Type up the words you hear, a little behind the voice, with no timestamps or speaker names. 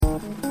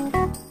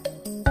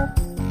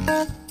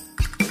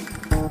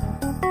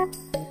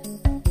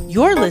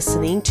You're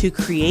listening to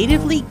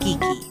Creatively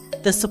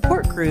Geeky, the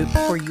support group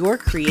for your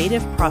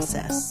creative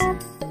process.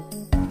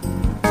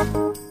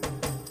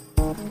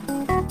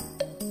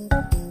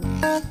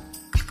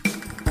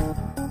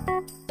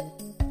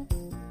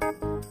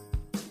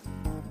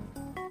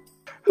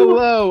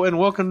 Hello and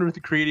welcome to the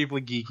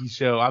Creatively Geeky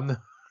Show.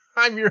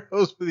 I'm your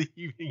host for the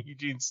evening,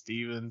 Eugene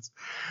Stevens.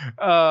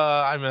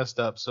 I messed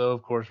up, so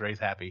of course Ray's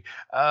happy.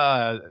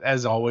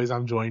 As always,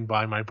 I'm joined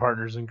by my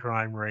partners in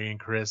crime, Ray and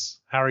Chris.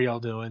 How are y'all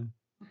doing?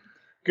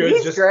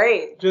 Good. He's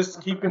great.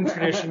 Just keeping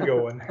tradition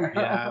going.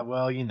 Yeah,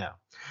 well, you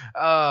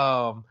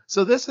know.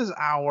 So this is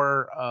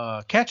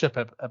our catch-up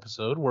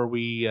episode where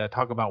we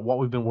talk about what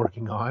we've been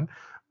working on.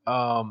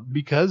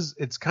 Because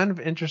it's kind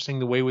of interesting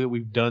the way that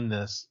we've done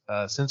this.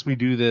 Since we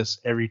do this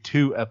every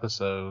 2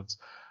 episodes,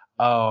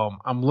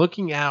 I'm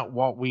looking at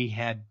what we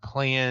had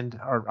planned,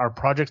 our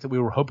project that we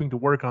were hoping to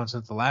work on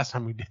since the last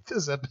time we did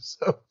this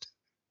episode.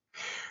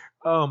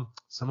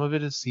 Some of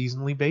it is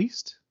seasonally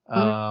based.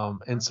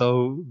 And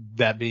so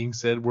that being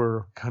said,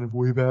 we're kind of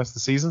way past the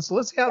season. So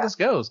let's see how this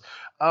goes.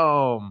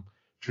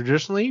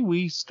 Traditionally,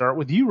 we start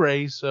with you,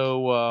 Ray.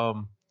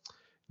 So,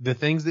 the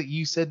things that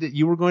you said that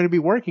you were going to be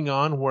working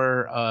on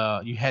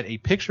were, you had a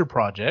picture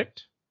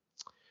project,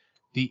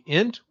 the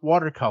Ent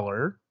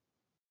watercolor,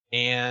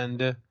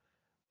 and,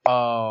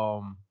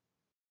 an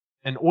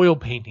oil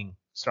painting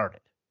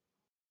started.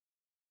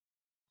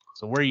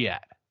 So where are you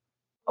at?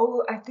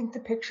 Oh, I think the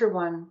picture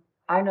one.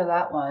 I know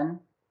that one.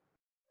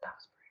 That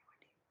was pretty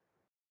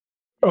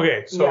windy.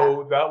 Okay,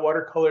 so that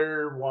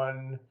watercolor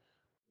one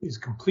is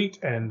complete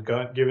and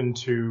got given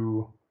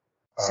to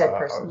Said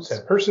persons.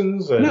 Said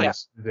persons. And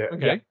Nice. Okay.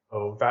 Yeah,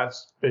 so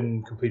that's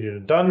been completed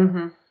and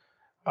done.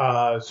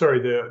 Sorry,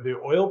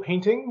 the oil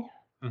painting.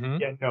 Mm-hmm.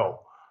 Yeah,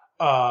 no.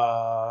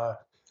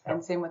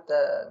 And same with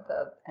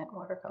the Ent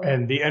watercolor.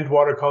 And the Ent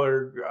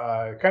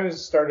watercolor kind of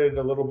started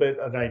a little bit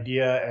an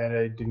idea, and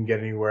it didn't get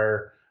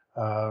anywhere.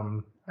 I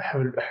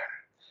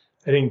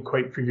didn't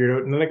quite figure it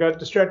out, and then I got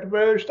distracted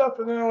by other stuff,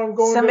 and now I'm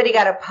going. Somebody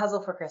got a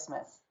puzzle for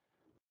Christmas.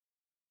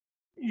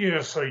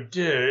 Yes, I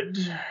did.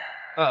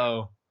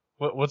 Uh-oh.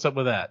 What's up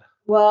with that?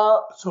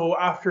 Well, So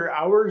after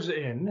hours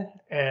in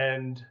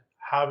and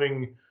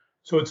having,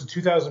 so it's a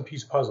 2,000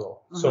 piece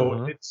puzzle.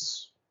 So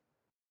it's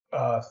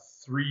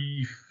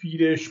 3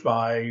 feet-ish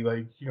by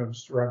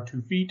just around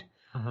 2 feet.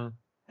 Mm-hmm.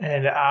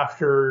 And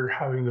after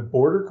having the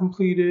border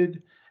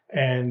completed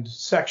and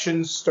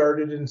sections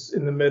started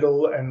in the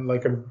middle and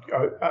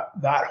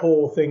that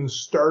whole thing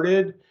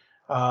started,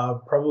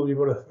 probably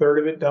about a third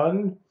of it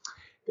done,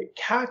 the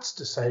cats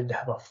decided to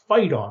have a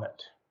fight on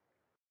it.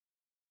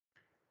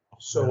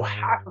 So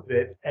half of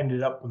it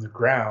ended up on the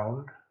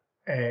ground,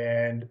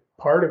 and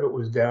part of it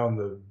was down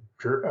the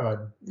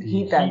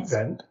heat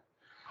vent.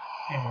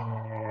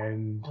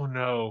 And Oh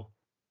no!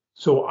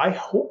 so I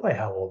hope I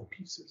have all the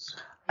pieces.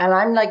 and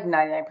I'm like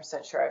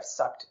 99% sure I've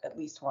sucked at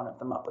least one of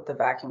them up with the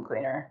vacuum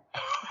cleaner.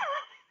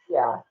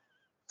 Yeah.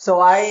 So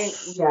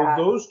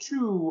Those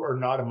 2 are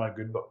not in my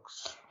good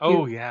books.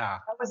 Oh yeah.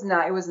 It was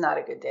not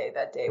a good day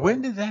that day.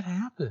 When did that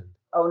happen?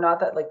 Oh, not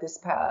that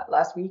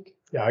last week.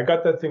 Yeah, I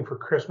got that thing for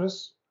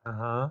Christmas.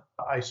 Uh-huh.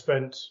 I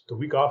spent the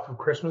week off of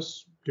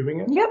Christmas doing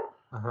it. Yep.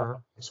 Uh-huh.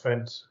 I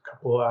spent a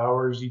couple of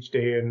hours each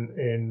day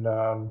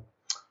in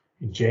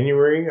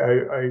January.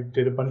 I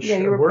did a bunch Yeah,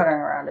 you of were work. putting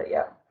around it.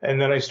 Yeah. And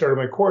then I started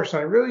my course,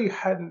 and I really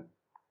hadn't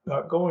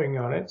got going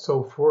on it.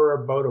 So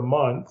for about a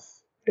month,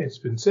 it's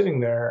been sitting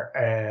there,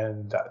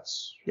 and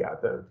that's,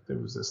 there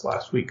was this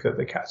last week that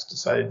the cats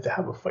decided to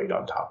have a fight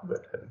on top of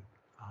it. And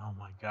Oh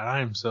my God!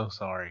 I am so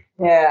sorry.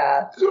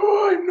 Yeah.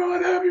 so I'm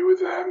not happy with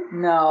them.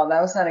 No,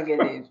 that was not a good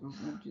day.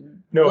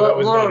 No, that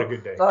was not a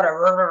good day.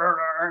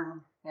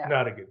 Yeah.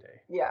 Not a good day.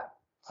 Yeah.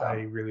 So,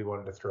 I really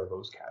wanted to throw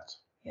those cats.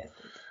 yes.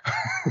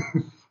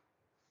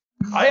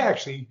 I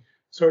actually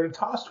sort of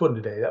tossed one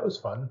today. That was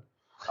fun.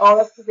 Oh,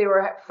 that's because they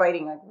were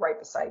fighting like right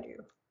beside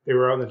you. They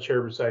were on the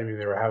chair beside me.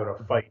 They were having a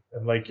fight,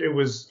 and it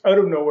was out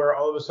of nowhere.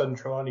 All of a sudden,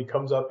 Trelawney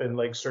comes up and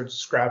starts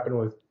scrapping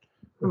with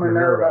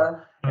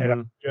Minerva.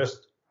 And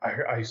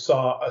I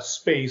saw a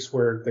space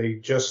where they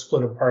just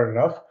split apart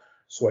enough,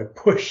 so I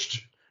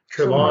pushed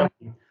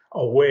Trelawney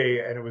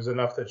away, and it was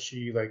enough that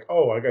she I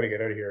got to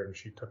get out of here, and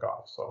she took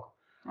off. So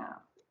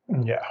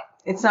yeah.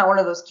 It's not one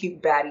of those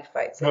cute baddie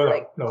fights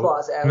that No.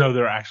 claws out. No,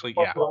 they're actually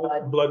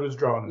Blood was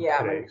drawn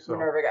today. So.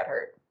 Minerva got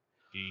hurt.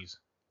 Jeez.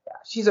 Yeah,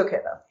 she's okay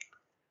though.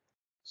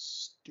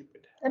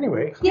 Stupid.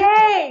 Anyway.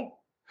 Yay!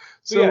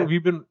 So yeah. have you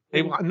been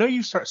able? I know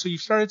you you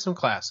started some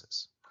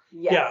classes.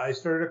 Yes. Yeah, I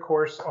started a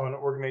course on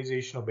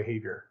organizational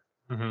behavior.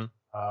 Mm-hmm.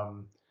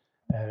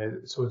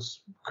 So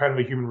it's kind of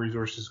a human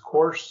resources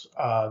course.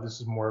 This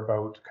is more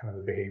about kind of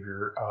the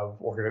behavior of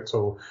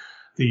so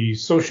the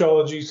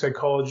sociology,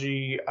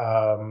 psychology.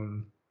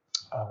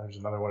 There's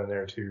another one in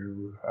there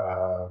too.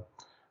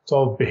 It's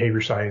all behavior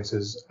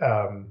sciences,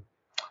 and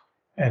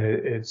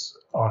it's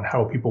on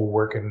how people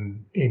work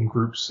in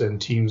groups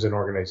and teams and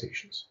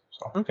organizations.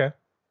 So Okay.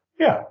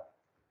 yeah,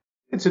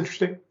 it's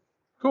interesting.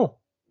 Cool.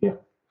 Yeah.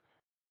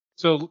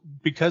 So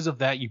because of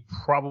that, you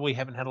probably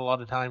haven't had a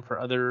lot of time for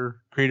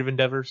other creative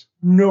endeavors?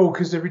 No,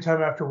 because every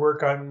time after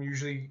work, I'm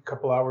usually a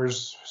couple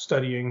hours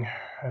studying.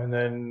 And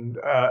then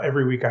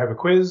every week I have a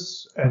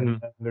quiz.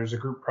 And then there's a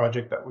group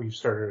project that we've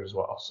started as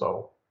well.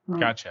 So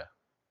Gotcha.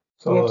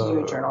 So you have to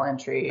do a journal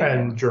entry.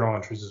 And journal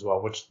entries as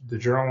well, which the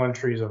journal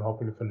entries I'm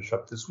hoping to finish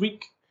up this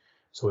week.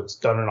 So it's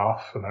done and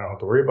off and I don't have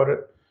to worry about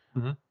it.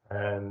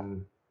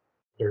 And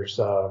there's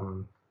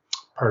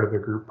part of the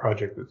group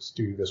project that's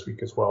due this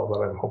week as well that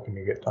I'm hoping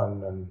to get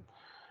done. And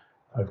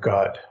I've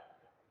got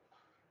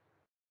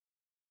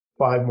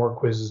 5 more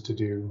quizzes to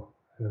do,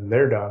 and then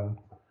they're done.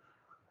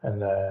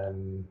 And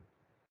then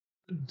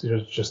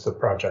there's just the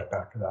project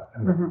after that,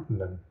 and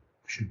then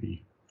should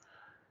be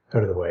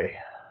out of the way.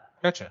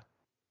 Gotcha.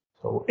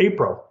 So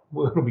April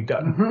will be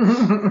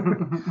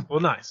done.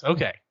 Well, nice.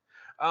 Okay.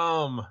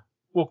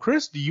 Well,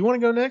 Chris, do you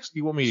want to go next? Do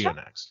you want me to go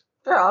next?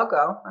 Sure, I'll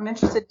go. I'm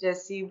interested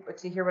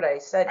to hear what I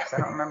said because I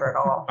don't remember at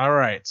all. All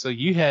right. So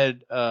you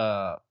had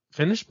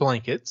finished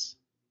blankets,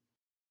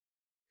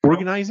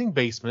 organizing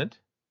basement,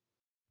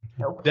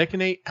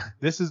 decorate.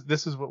 This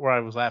is where I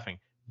was laughing.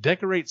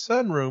 Decorate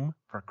sunroom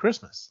for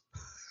Christmas.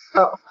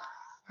 Oh.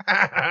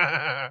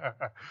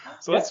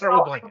 So let's start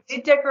with blankets. I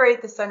did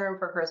decorate the sunroom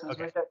for Christmas,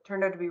 which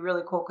turned out to be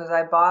really cool because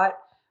I bought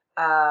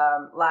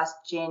last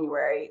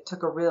January. It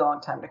took a really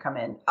long time to come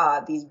in.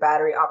 These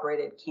battery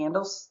operated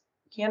candles,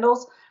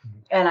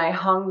 and I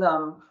hung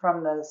them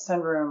from the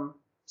sunroom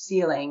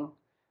ceiling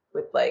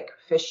with like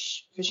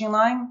fishing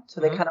line, so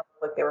they kind of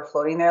looked like they were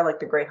floating there, like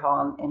the Great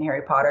Hall in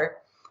Harry Potter.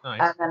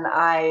 Nice. And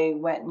I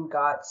went and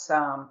got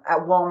some at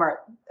Walmart.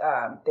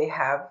 They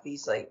have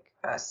these like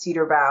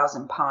cedar boughs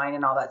and pine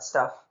and all that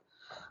stuff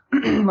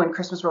when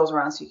Christmas rolls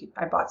around. So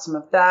I bought some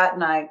of that,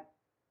 and I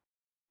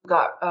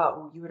got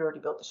you had already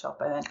built the shelf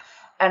by then,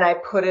 and I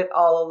put it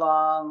all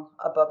along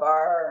above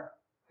our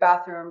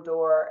bathroom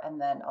door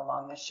and then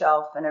along the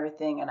shelf and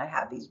everything. And I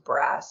had these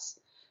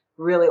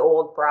really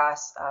old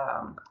brass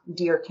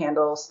deer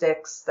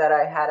candlesticks that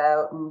I had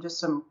out, and just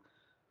some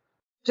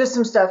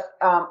stuff.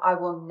 I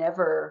will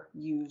never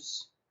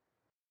use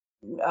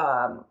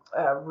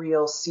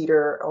real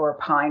cedar or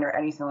pine or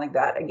anything like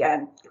that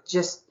again.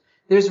 Just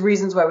there's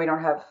reasons why we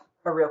don't have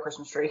a real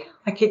Christmas tree.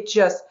 Like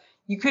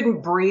you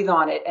couldn't breathe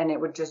on it and it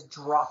would just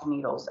drop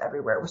needles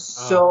everywhere. It was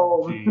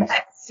so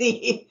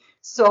messy.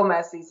 So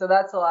messy. So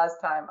that's the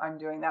last time I'm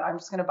doing that. I'm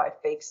just going to buy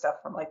fake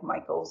stuff from like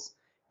Michael's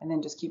and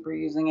then just keep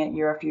reusing it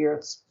year after year.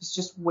 It's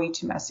just way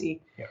too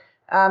messy.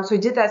 Yeah. So I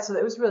did that. So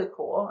it was really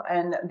cool.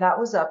 And that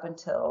was up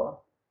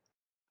until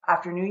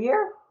after New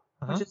Year,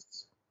 which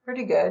is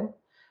pretty good.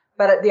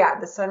 But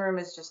the sunroom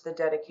is just the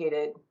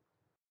dedicated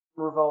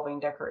revolving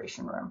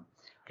decoration room.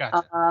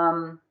 Gotcha.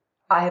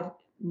 I have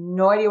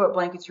no idea what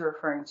blankets you're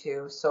referring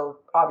to. So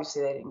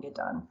obviously they didn't get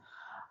done.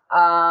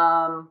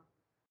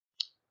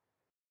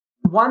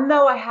 One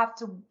though,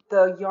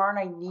 the yarn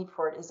I need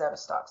for it is out of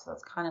stock, so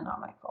that's kind of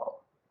not my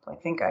fault. So I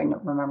think I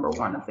remember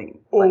one of the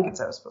blankets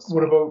I was supposed to.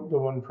 What about the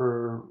one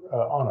for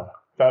Anna?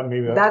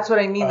 That's what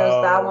I mean.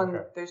 That one.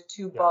 Okay. There's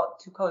two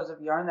colors of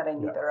yarn that I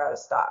need that are out of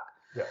stock.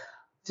 Yeah.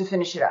 To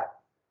finish it up,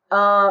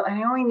 and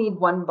I only need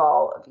 1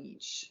 ball of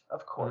each,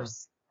 of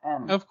course.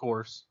 And of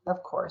course,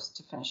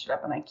 to finish it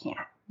up, and I can't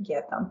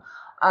get them.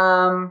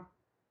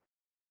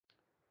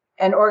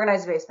 And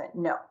organize the basement,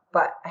 no,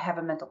 but I have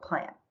a mental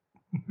plan.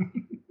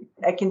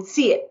 I can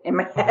see it in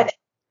my head,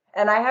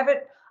 and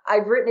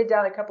I've written it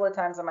down a couple of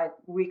times on my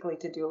weekly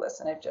to-do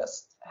list, and I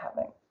just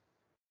haven't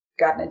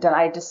gotten it done.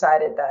 I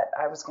decided that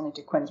I was going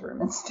to do Quinn's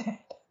room instead.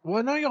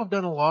 Well, now y'all have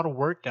done a lot of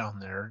work down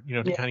there,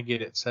 to kind of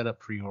get it set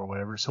up for you or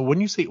whatever. So when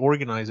you say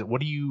organize it,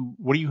 what are you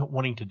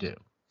wanting to do?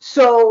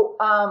 So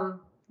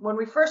when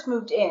we first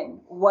moved in,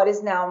 what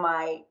is now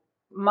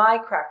my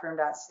craft room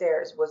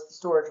downstairs was the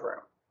storage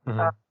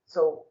room.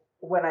 So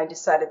when I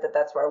decided that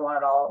that's where I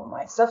wanted all of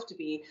my stuff to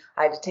be,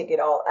 I had to take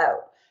it all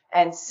out.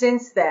 And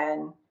since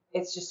then,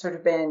 it's just sort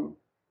of been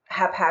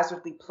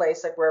haphazardly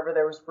placed, like wherever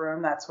there was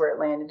room, that's where it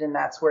landed, and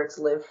that's where it's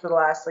lived for the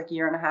last like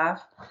year and a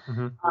half.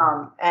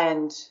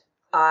 And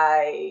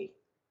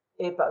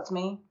it bugs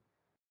me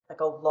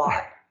like a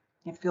lot.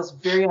 It feels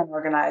very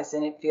unorganized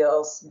and it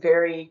feels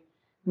very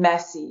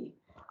messy.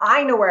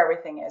 I know where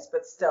everything is,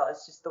 but still,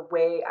 it's just the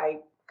way I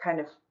kind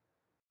of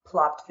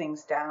plopped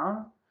things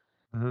down.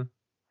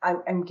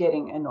 I'm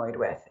getting annoyed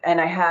with, and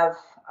I have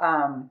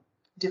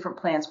different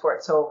plans for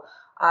it. So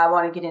I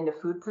want to get into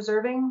food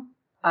preserving.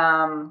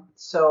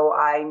 So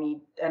I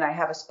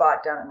have a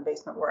spot down in the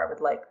basement where I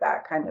would like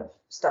that kind of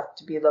stuff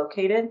to be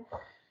located.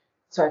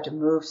 So I have to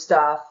move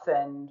stuff,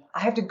 and I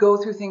have to go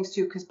through things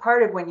too, because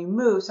part of when you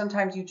move,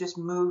 sometimes you just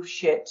move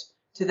shit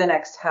to the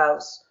next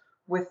house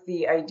with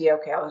the idea,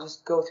 okay, I'll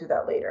just go through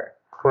that later.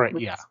 Correct.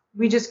 Yeah.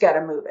 We just got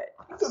to move it.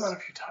 We've done that a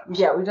few times.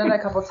 Yeah, we've done it a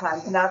couple of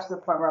times, and now to the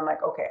point where I'm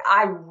like, okay,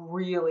 I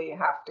really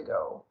have to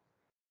go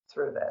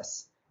through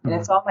this. And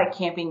it's all my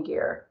camping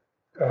gear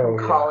from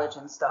college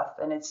and stuff,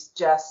 and it's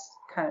just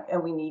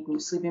and we need new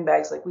sleeping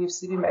bags. Like we have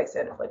sleeping bags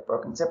that have like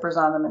broken zippers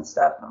on them and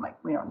stuff. I'm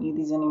like, we don't need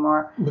these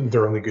anymore.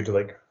 They're only good to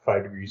like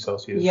 5 degrees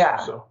Celsius. Yeah.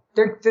 So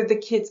They're the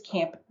kids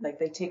camp, like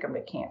they take them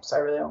to camp. So I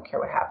really don't care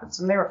what happens.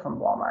 And they were from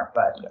Walmart,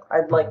 but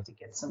I'd like to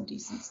get some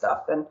decent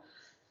stuff. And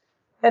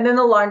then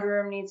the laundry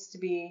room needs to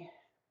be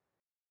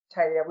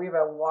tidied up. We have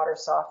a water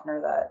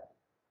softener that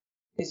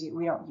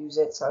we don't use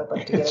it, so I'd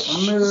like to get it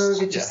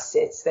removed. It just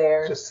sits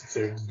there. Just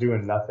it's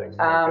doing nothing.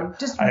 I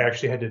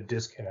actually had to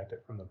disconnect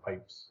it from the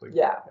pipes. Like,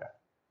 yeah.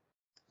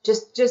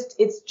 Just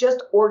it's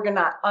just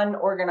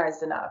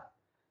unorganized enough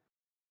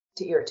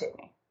to irritate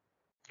me.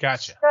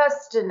 Gotcha.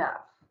 Just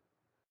enough.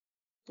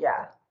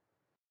 Yeah.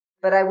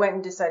 But I went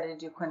and decided to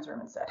do Quinn's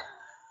room instead.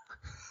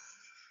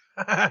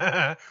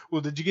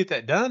 Well, did you get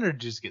that done or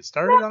just get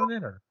started on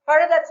it? Or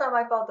part of that's not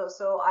my fault though.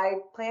 So I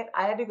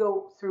had to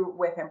go through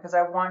with him because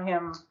I want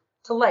him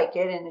to like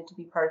it and it to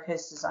be part of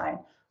his design.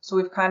 So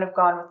we've kind of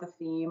gone with the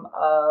theme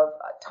of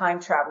a time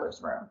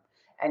traveler's room,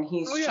 and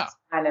he's just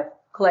kind of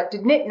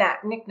collected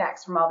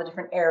knickknacks from all the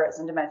different eras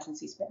and dimensions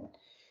he's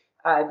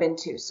been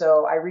to.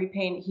 So I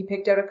repainted. He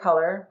picked out a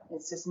color.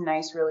 It's this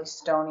nice, really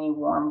stony,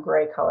 warm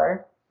gray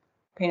color.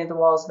 Painted the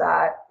walls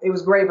that. It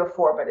was gray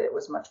before, but it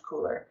was much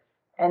cooler.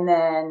 And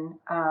then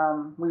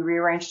we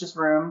rearranged his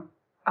room.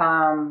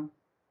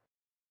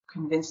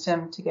 Convinced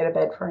him to get a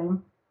bed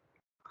frame.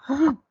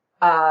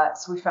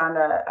 So we found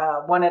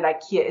one at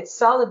IKEA. It's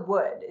solid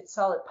wood. It's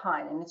solid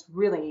pine, and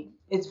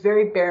it's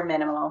very bare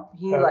minimal.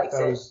 He likes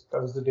it.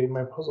 That was the day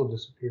my puzzle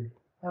disappeared.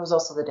 That was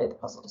also the day the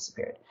puzzle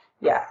disappeared.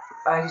 Yeah,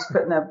 I was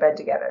putting the bed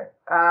together.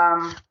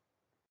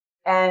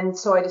 And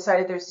so I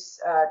decided there's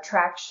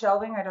track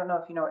shelving. I don't know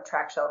if you know what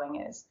track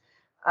shelving is.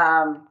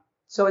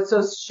 So it's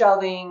those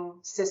shelving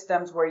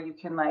systems where you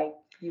can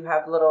you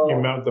have little. You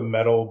mount the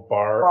metal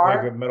bar,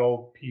 like a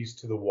metal piece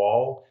to the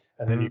wall,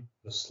 and then you have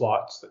the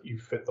slots that you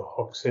fit the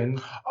hooks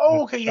in.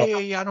 Oh, okay, yeah.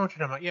 I know what you're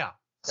talking about. Yeah.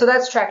 So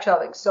that's track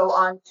shelving. So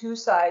on 2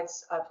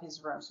 sides of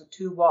his room, so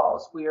 2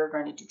 walls, we are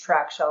going to do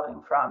track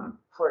shelving from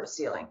floor to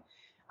ceiling.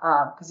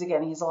 Because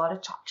again, he has a lot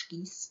of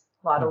tchotchkes,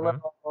 a lot of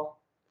little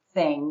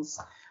things.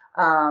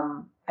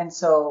 And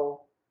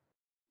so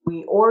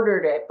we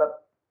ordered it, but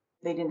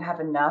they didn't have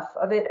enough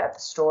of it at the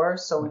store.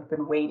 So we've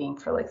been waiting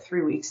for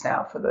 3 weeks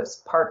now for these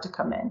parts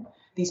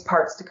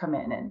to come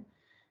in. And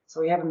so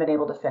we haven't been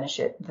able to finish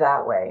it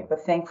that way.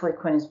 But thankfully,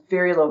 Quinn is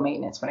very low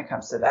maintenance when it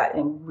comes to that.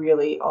 And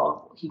really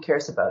all he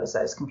cares about is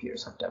that his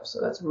computer's hooked up. So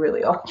that's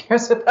really all he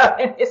cares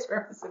about in his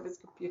room is if his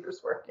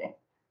computer's working.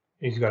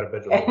 He's got a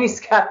bed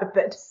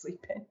to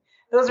sleep in.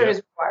 Those are his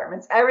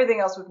requirements. Everything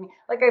else with me.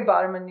 I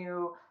bought him a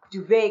new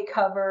duvet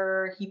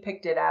cover. He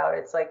picked it out.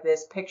 It's like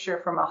this picture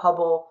from a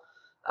Hubble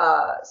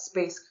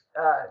space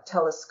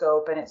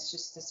telescope, and it's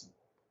just this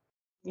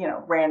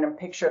random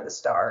picture of the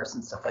stars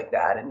and stuff like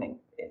that, and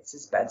it's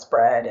his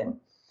bedspread and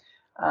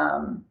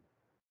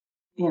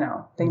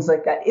things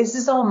like that. This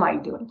is all my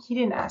doing. He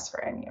didn't ask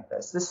for any of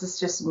this. This is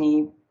just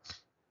me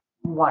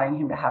wanting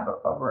him to have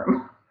a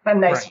room, a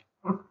nice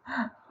room.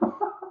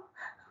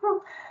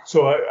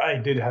 So I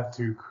did have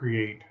to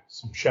create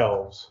some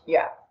shelves.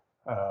 Yeah.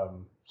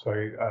 So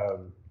I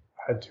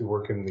had to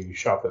work in the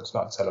shop that's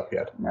not set up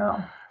yet.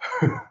 No.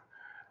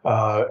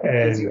 It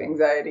gives you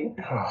anxiety.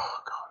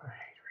 Oh God, I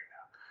hate it right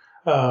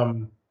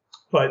now.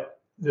 But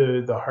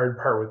the hard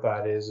part with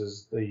that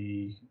is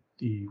the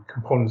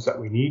components that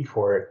we need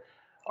for it.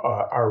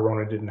 Our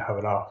Rona didn't have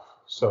enough,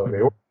 so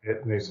they ordered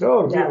it and they said, "Oh,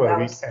 it'll be about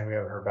a week," and we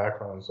haven't heard back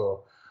from them.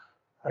 So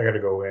I got to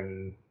go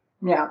in,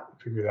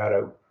 figure that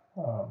out.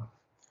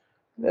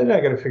 Then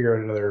I got to figure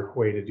out another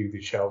way to do the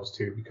shelves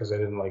too, because I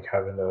didn't like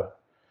having to.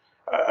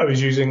 I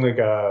was using like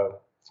a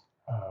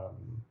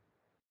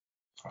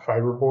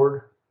fiber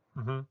board.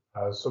 And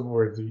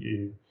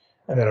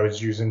then I was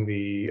using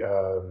the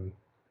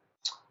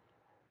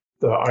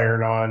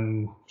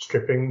iron-on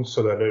stripping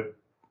so that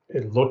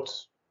it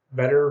looked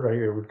better, right?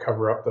 It would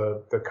cover up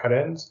the cut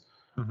ends.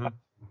 I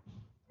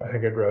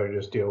think I'd rather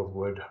just deal with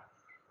wood.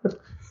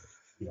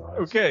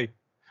 Okay.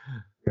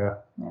 Yeah.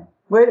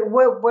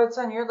 What's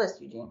on your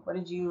list, Eugene? What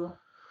did you?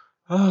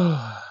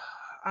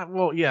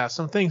 Well, yeah,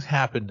 some things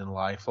happened in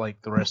life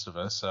like the rest of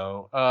us.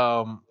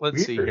 So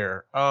let's see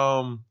here.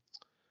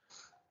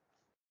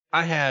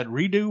 I had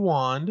redo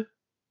wand,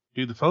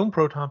 do the foam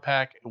proton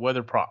pack,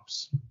 weather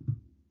props.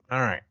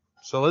 All right.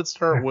 So let's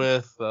start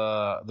with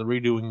the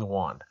redoing the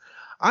wand.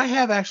 I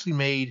have actually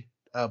made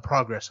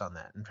progress on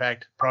that. In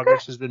fact,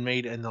 progress has been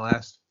made in the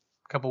last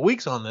couple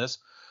weeks on this.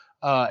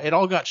 It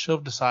all got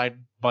shoved aside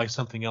by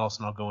something else,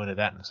 and I'll go into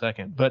that in a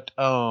second. But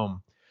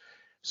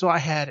so I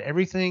had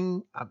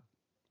everything.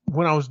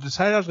 When I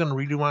decided I was going to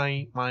redo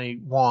my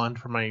wand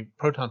for my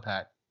proton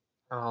pack,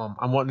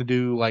 I'm wanting to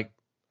do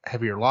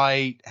heavier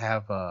light,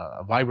 have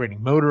a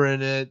vibrating motor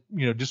in it,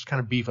 just kind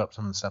of beef up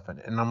some of the stuff in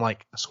it. And I'm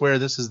like, I swear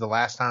this is the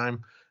last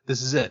time.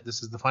 This is it.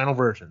 This is the final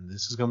version.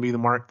 This is going to be the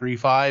Mark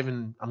 3.5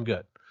 and I'm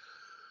good.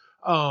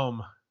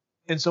 And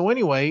so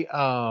anyway,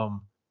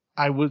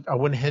 I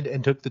went ahead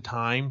and took the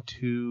time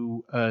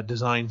to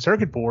design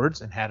circuit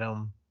boards and had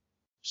them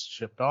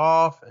shipped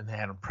off and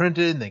had them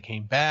printed and they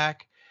came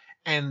back.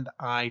 And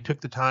I took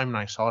the time and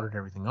I soldered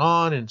everything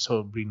on, and so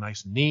it'd be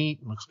nice and neat,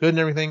 and looks good and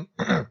everything.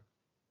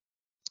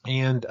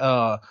 And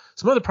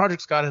some other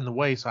projects got in the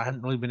way, so I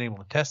hadn't really been able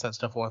to test that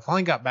stuff. Well, I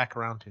finally got back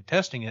around to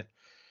testing it,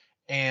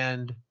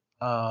 and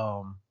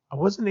I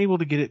wasn't able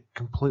to get it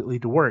completely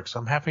to work.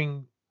 So I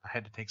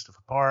had to take stuff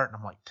apart, and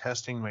I'm like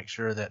testing to make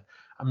sure that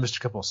I missed a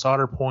couple of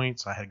solder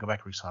points. I had to go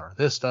back and resolder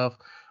this stuff.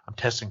 I'm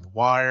testing the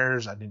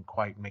wires. I didn't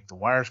quite make the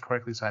wires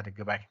correctly, so I had to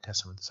go back and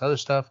test some of this other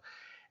stuff.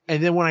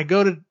 And then when I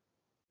go to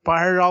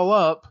fire it all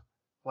up,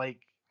 like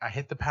I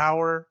hit the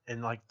power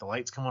and like the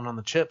lights come on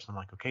the chips. I'm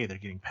like, okay, they're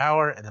getting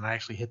power. And then I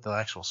actually hit the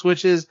actual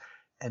switches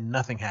and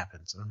nothing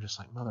happens. And I'm just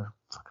like,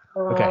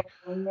 motherfucker. Okay.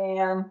 Oh,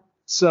 man.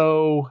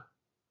 So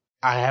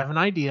I have an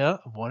idea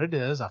of what it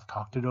is. I've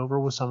talked it over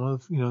with some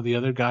of, the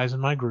other guys in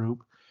my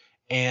group,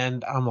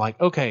 and I'm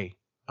like, okay,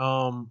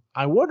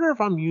 I wonder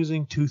if I'm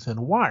using too thin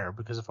a wire,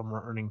 because if I'm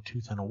running too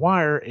thin a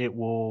wire, it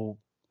will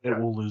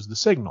lose the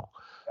signal.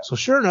 So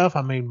sure enough,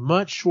 I made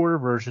much shorter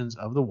versions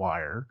of the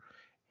wire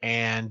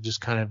and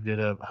just kind of did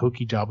a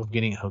hokey job of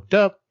getting it hooked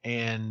up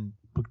and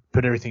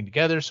put everything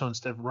together. So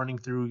instead of running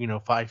through,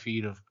 5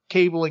 feet of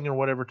cabling or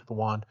whatever to the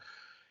wand,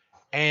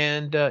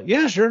 and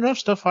sure enough,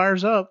 stuff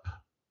fires up.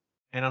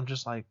 And I'm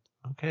just like,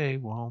 okay,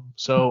 well,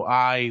 so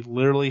I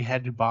literally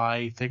had to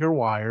buy thicker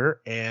wire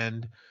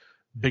and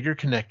bigger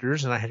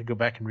connectors, and I had to go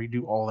back and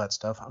redo all that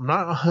stuff. I'm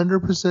not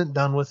 100%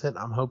 done with it.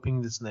 I'm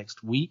hoping this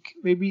next week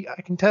maybe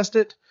I can test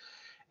it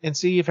and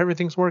see if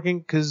everything's working,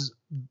 because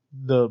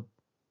I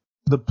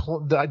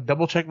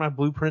double checked my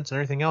blueprints and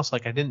everything else.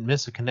 Like, I didn't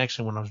miss a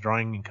connection when I was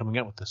drawing and coming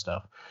up with this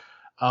stuff.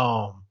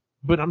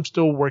 But I'm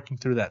still working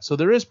through that. So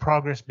there is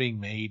progress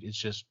being made. It's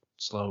just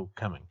slow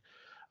coming.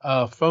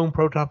 Foam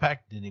proton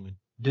pack didn't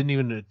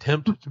even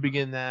attempt to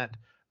begin that.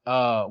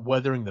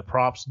 Weathering the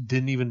props,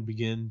 didn't even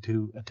begin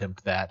to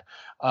attempt that.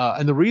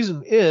 And the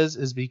reason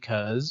is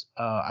because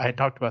I had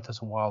talked about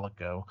this a while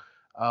ago.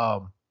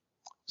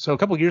 So a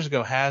couple of years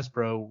ago,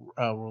 Hasbro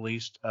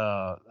released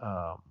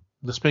the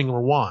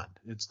Spengler wand.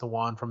 It's the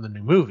wand from the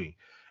new movie,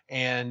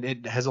 and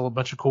it has a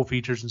bunch of cool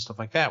features and stuff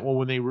like that. Well,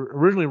 when they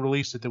originally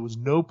released it, there was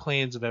no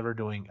plans of ever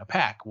doing a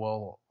pack.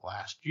 Well,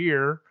 last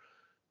year,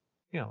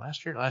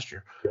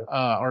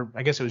 or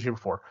I guess it was year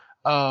before,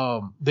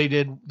 they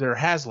did their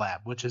HasLab,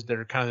 which is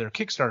their kind of their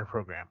Kickstarter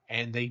program,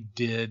 and they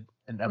did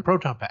a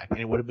proton pack, and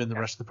it would have been the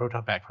rest of the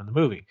proton pack from the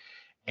movie.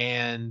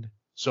 And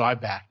so I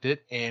backed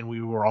it, and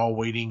we were all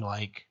waiting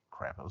like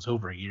crap. It was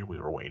over a year we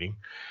were waiting,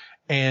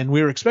 and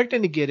we were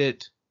expecting to get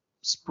it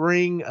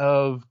spring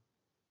of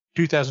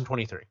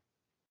 2023.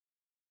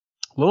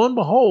 Lo and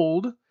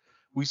behold,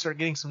 we start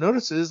getting some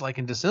notices like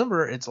in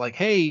December. It's like,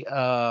 hey,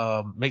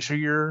 make sure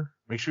your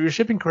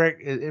shipping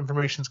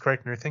information's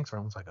correct and everything. So I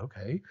was like,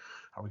 okay,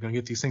 are we going to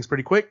get these things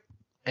pretty quick?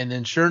 And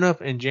then sure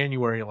enough, in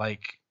January,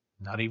 like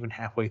not even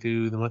halfway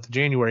through the month of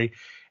January,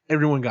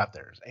 everyone got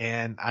theirs,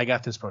 and I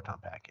got this proton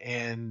pack,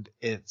 and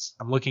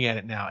I'm looking at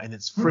it now, and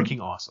it's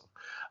freaking awesome.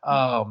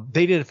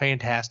 They did a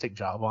fantastic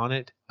job on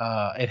it.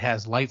 It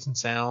has lights and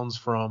sounds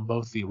from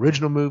both the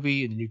original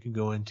movie, and then you can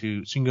go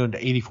into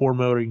 84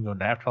 mode, or you can go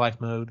into afterlife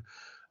mode.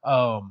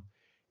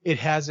 It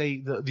has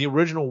the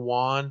original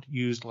wand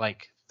used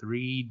like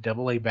 3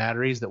 AA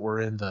batteries that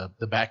were in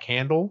the back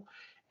handle.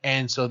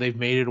 And so they've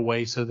made it a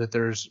way so that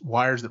there's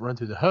wires that run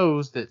through the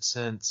hose that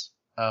since,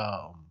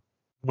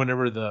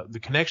 whenever the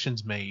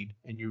connection's made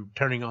and you're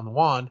turning on the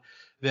wand,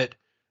 that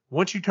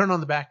once you turn on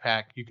the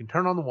backpack, you can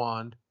turn on the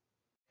wand.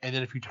 And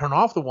then if you turn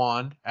off the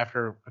wand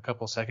after a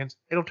couple of seconds,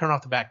 it'll turn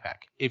off the backpack.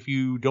 If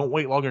you don't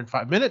wait longer than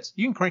 5 minutes,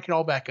 you can crank it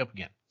all back up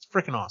again. It's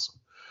freaking awesome.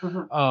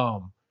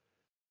 Mm-hmm.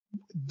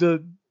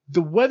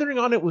 The weathering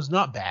on it was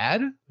not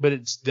bad, but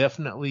it's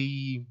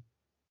definitely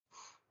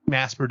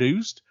mass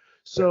produced.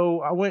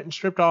 So I went and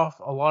stripped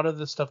off a lot of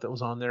the stuff that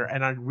was on there,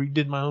 and I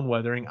redid my own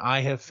weathering. I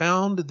have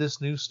found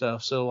this new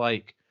stuff. So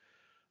like,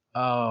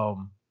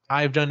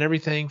 I've done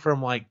everything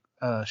from like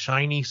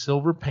shiny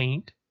silver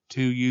paint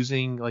to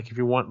using, like, if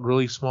you want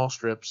really small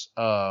strips,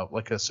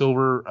 like a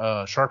silver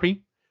Sharpie.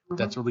 Mm-hmm.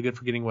 That's really good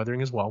for getting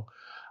weathering as well.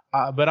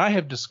 But I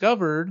have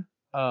discovered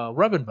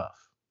Rub and Buff.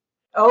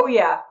 Oh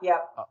yeah, yeah.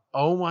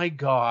 Oh my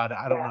God,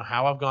 I don't know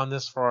how I've gone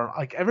this far.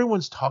 Like,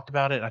 everyone's talked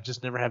about it, I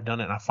just never have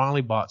done it, and I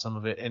finally bought some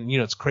of it. And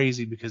it's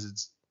crazy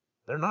because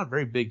they're not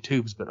very big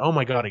tubes, but oh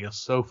my God, it goes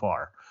so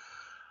far.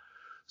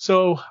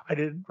 So I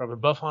did Rub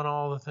and Buff on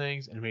all the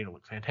things, and it made it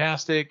look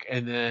fantastic.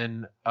 And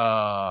then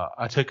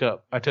I took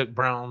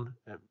brown,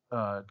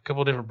 a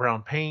couple of different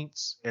brown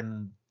paints,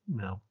 and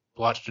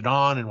blotched it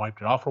on and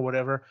wiped it off or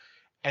whatever.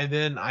 And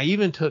then I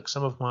even took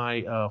some of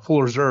my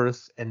Fuller's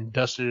Earth and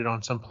dusted it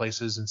on some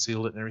places and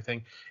sealed it and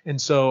everything. And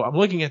so I'm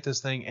looking at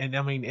this thing, and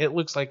I mean, it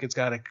looks like it's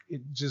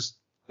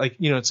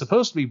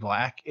supposed to be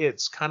black.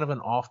 It's kind of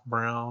an off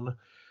brown.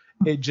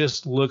 It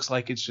just looks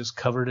like it's just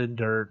covered in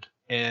dirt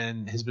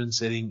and has been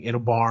sitting in a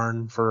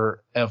barn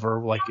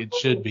forever, like it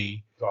should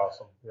be. It's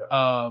awesome.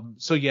 Yeah.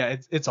 So yeah,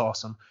 it's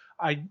awesome.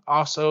 I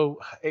also,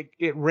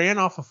 it ran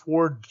off of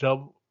 4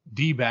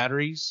 D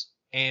batteries,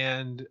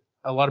 and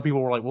a lot of people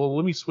were like, well,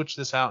 let me switch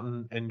this out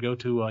and go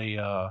to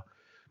a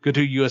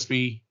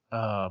USB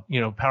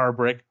power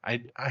brick.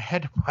 I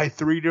had to buy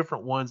 3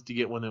 different ones to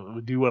get one that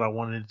would do what I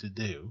wanted it to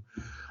do.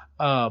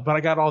 But I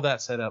got all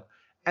that set up,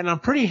 and I'm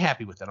pretty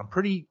happy with it. I'm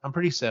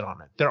pretty set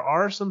on it. There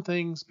are some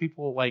things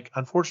people like.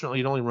 Unfortunately,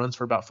 it only runs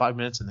for about 5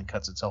 minutes and then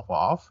cuts itself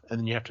off, and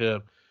then you have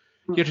to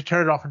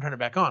turn it off and turn it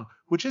back on,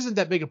 which isn't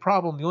that big a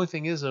problem. The only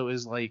thing is though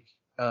is like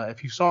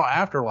if you saw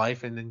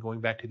Afterlife and then going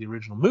back to the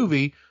original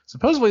movie,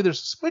 supposedly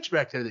there's a switch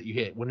back there that you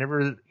hit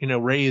whenever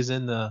Ray is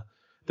in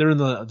they're in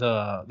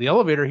the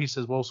elevator. He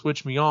says, well,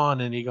 switch me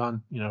on, and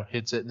Egon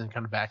hits it and then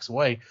kind of backs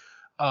away.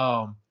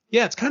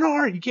 It's kind of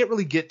hard. You can't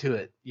really get to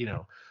it,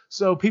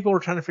 So people are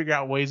trying to figure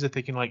out ways that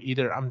they can like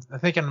either I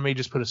think I may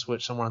just put a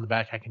switch somewhere on the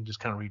back. I can just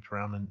kind of reach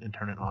around and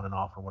turn it on and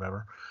off or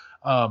whatever.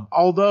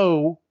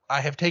 Although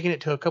I have taken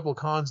it to a couple of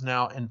cons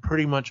now, and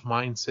pretty much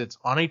mine sits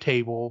on a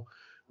table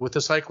with the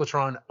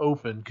cyclotron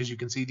open because you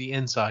can see the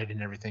inside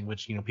and everything,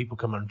 which people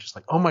come on just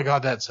like, oh my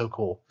god, that's so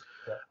cool.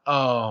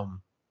 Yeah.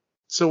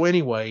 So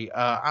anyway,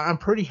 I'm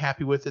pretty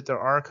happy with it. There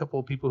are a couple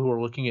of people who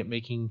are looking at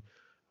making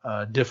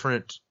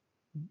different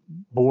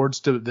boards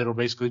that'll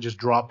basically just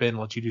drop in and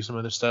let you do some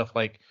other stuff,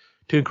 like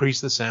to increase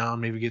the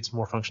sound, maybe get some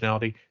more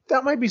functionality.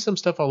 That might be some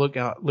stuff I'll look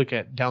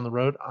at down the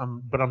road.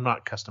 But I'm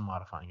not custom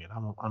modifying it.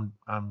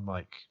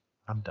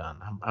 I'm done.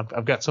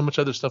 I've got so much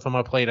other stuff on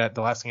my plate.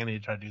 The last thing I need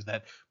to try to do is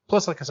that.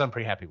 Plus, like I said, I'm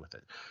pretty happy with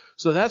it.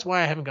 So that's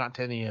why I haven't gotten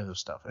to any of those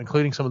stuff,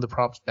 including some of the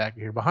props back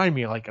here behind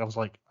me. Like I was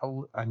like,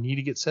 I need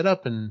to get set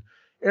up and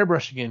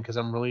airbrush again because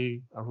I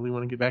really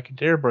want to get back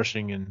into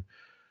airbrushing, and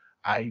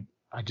I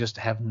just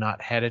have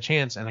not had a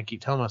chance. And I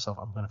keep telling myself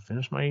I'm going to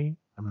finish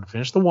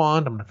the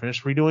wand. I'm going to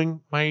finish redoing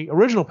my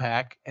original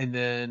pack, and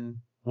then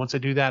once I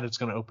do that, it's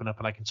going to open up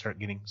and I can start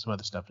getting some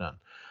other stuff done.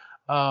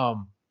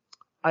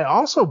 I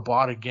also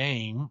bought a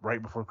game right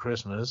before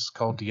Christmas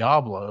called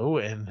Diablo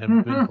and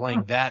have been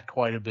playing that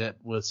quite a bit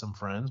with some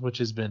friends, which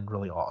has been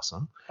really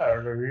awesome. I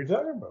don't know what you're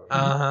talking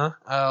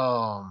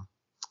about.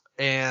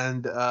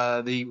 And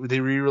they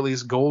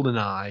re-released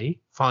GoldenEye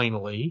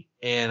finally,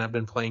 and I've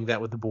been playing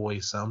that with the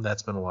boys some.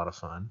 That's been a lot of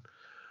fun.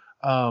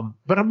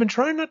 But I've been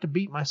trying not to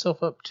beat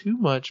myself up too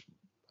much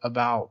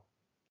about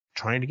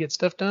trying to get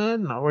stuff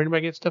done, not worrying about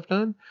getting stuff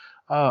done.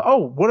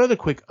 One other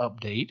quick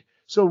update.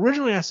 So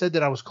originally I said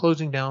that I was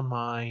closing down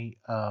my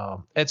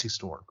Etsy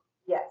store.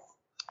 Yes.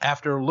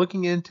 After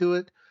looking into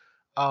it,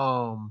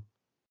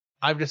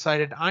 I've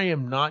decided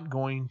I'm not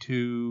going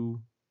to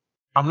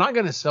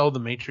sell the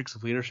Matrix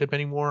of Leadership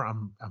anymore.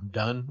 I'm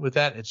done with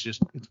that. It's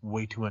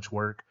way too much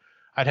work.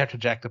 I'd have to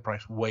jack the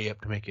price way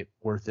up to make it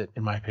worth it,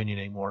 in my opinion,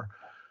 anymore.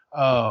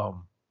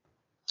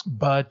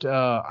 But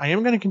I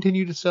am going to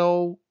continue to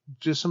sell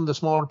just some of the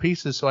smaller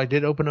pieces. So I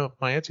did open up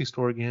my Etsy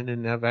store again,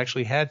 and I've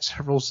actually had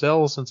several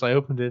sales since I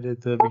opened it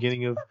at the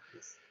beginning of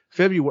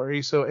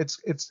February. So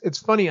it's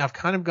funny. I've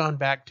kind of gone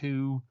back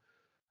to,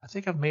 I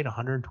think I've made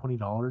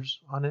 $120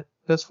 on it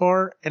thus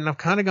far. And I've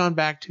kind of gone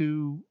back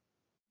to,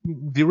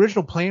 the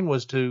original plan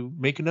was to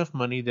make enough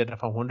money that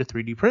if I wanted to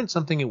 3D print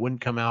something, it wouldn't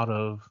come out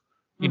of,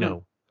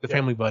 the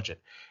family budget.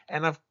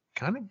 And I've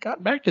kind of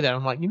got back to that.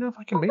 I'm like, if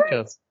I can make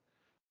a,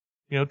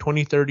 $20,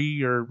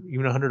 $30, or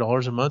even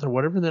 $100 a month or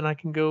whatever, then I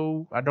can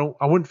go. I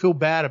wouldn't feel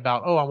bad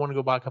about, I want to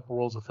go buy a couple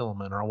rolls of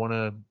filament, or I want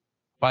to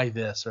buy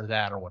this or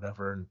that or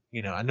whatever. And,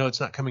 I know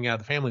it's not coming out of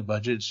the family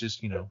budget. It's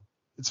just,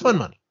 it's fun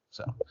money.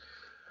 So,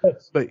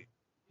 but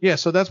yeah,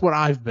 so that's what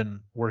I've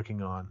been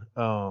working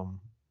on.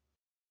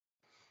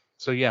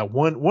 So yeah,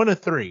 one of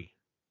 3.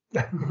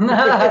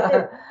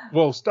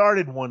 Well,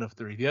 started 1 of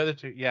 3. The other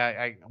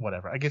 2,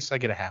 whatever. I guess I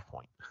get a half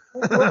point.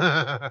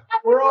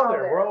 We're all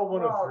there. We're all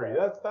 1 of 3.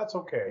 That's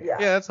okay. Yeah,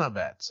 that's not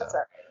bad. So. That's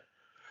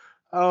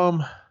all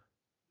right.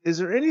 Is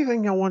there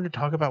anything I wanted to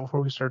talk about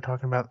before we start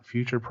talking about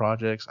future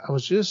projects? I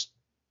was just.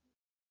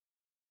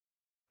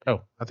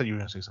 Oh, I thought you were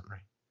going to say something,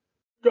 right?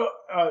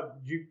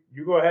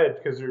 You go ahead,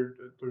 because there's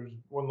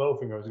one little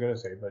thing I was going to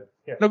say, but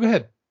yeah. No, go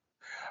ahead.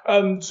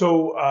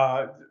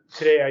 So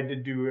today I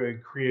did do a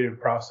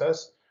creative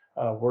process.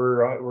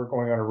 We're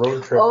going on a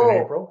road trip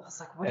in April. I was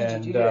like, what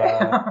did you do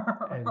today?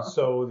 And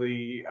so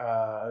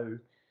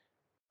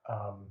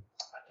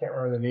I can't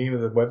remember the name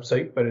of the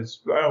website, but it's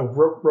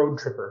Road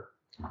Tripper.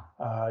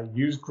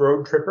 Used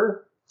Road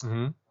Tripper.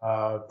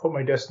 Mm-hmm. Put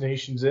my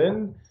destinations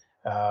in.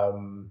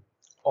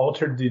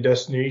 Altered the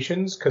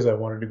destinations because I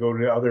wanted to go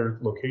to other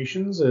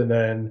locations, and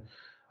then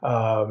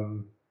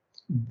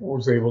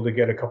was able to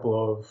get a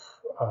couple of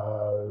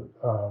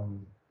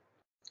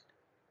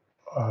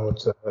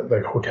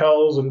like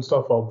hotels and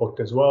stuff all booked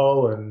as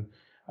well, and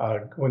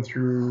went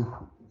through.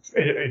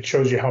 It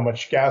shows you how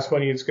much gas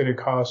money it's going to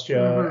cost you,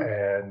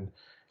 and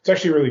it's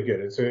actually really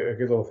good. It's a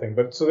good little thing.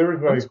 But so there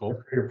was my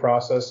creative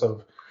process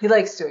of. He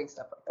likes doing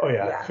stuff like that. Oh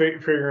yeah.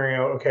 Figuring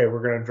out, okay,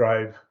 we're going to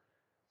drive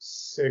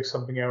 6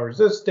 something hours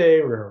this day.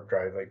 We're going to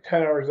drive like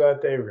 10 hours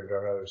that day. We're going to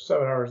drive another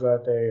 7 hours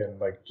that day, and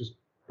like just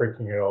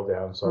breaking it all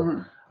down.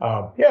 So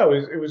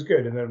it was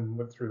good. And then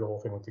went through the whole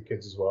thing with the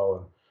kids as well,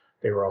 and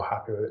they were all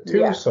happy with it too.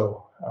 Yeah.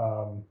 So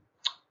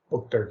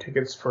booked our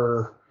tickets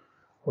for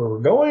where we're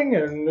going,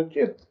 and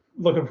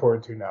looking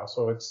forward to now.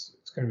 So it's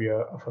going to be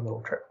a fun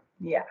little trip.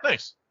 Yeah.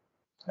 Nice.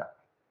 Yeah.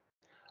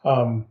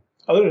 Other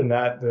than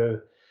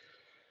that,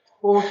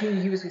 Well,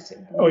 he was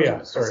saying. Oh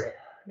yeah, sorry.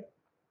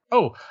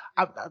 Oh,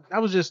 I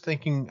was just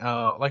thinking,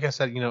 like I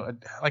said,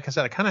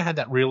 I kind of had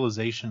that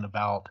realization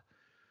about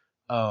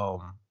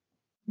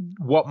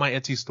what my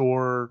Etsy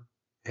store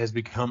has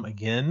become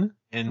again,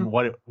 and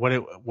what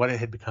it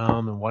had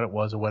become, and what it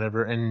was or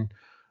whatever, and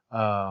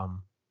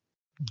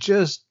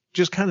just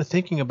kind of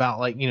thinking about,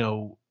 like,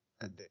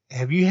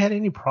 have you had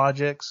any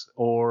projects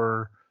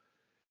or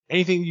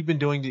anything you've been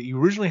doing that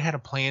you originally had a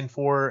plan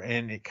for,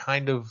 and it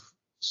kind of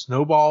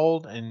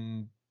snowballed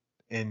and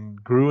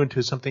grew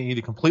into something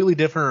either completely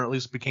different or at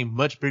least became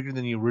much bigger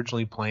than you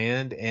originally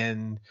planned,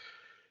 and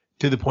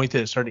to the point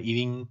that it started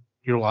eating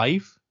your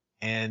life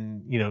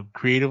and,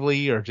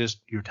 creatively, or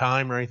just your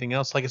time or anything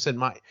else? Like I said,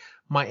 my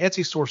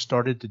Etsy store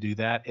started to do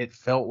that. It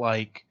felt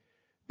like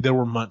there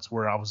were months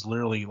where I was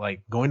literally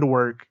like going to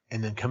work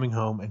and then coming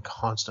home and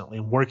constantly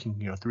working,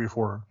 3 or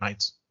 4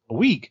 nights a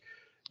week,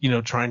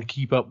 trying to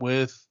keep up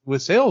with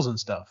sales and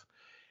stuff.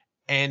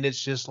 And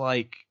it's just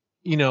like,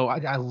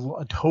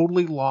 I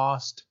totally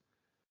lost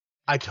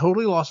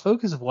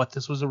focus of what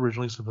this was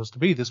originally supposed to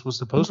be. This was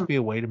supposed to be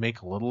a way to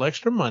make a little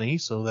extra money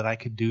so that I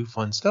could do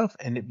fun stuff.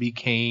 And it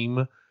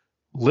became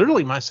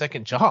literally my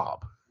second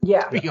job.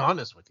 Yeah. To be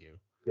honest with you.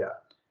 Yeah.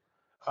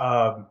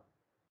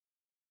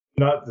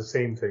 Not the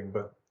same thing,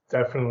 but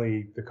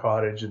definitely the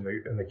cottage and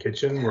the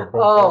kitchen were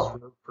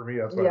both for me.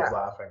 That's why I was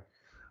laughing.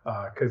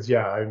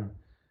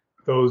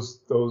 Cause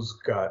those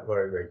got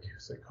like,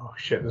 it's like, oh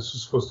shit, this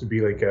was supposed to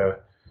be like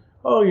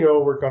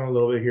work on a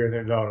little bit here and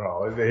there.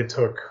 No, it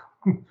took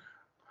a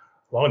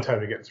long time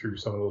to get through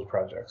some of those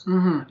projects.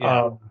 Mm-hmm.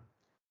 Yeah.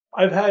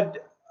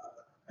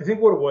 I think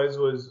what it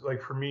was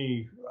like for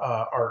me,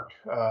 art.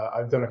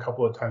 I've done a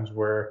couple of times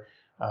where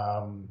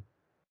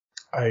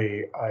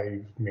I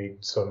made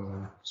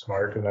some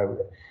art, and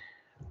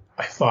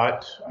I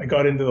thought I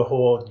got into the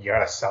whole, you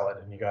gotta sell it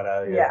and you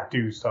gotta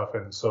do stuff,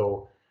 and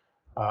so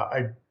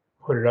I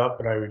put it up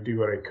and I would do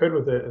what I could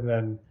with it, and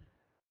then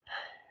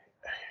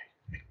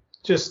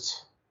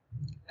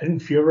I didn't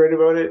feel right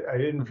about it. I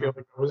didn't feel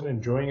like I wasn't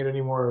enjoying it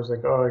anymore. I was like,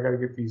 I gotta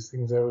get these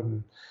things out,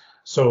 and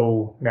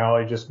so now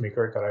I just make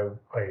art that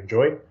I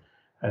enjoy,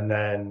 and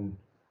then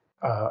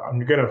I'm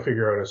gonna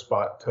figure out a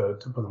spot to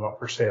put them up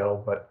for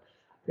sale, but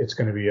it's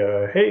gonna be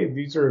hey,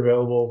 these are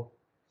available,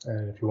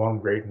 and if you want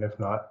them, great, and if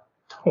not,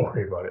 don't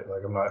worry about it.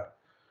 Like, I'm not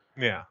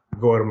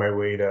go out of my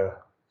way to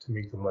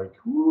make them like,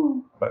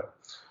 woo. But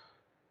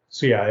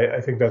so yeah,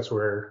 I think that's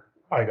where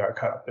I got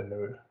caught up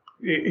into it.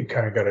 It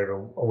kind of got it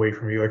away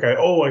from me. Like, I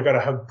gotta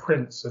have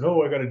prints, and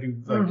I gotta do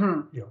like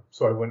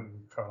So I went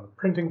and found a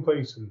printing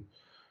place and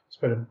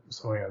spent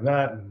some money on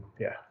that, and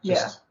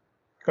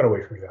got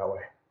away from me that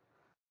way.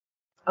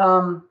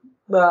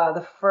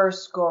 The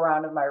first go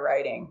around of my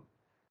writing,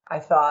 I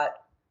thought,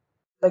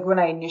 like, when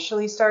I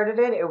initially started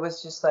it, it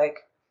was just like,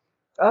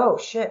 oh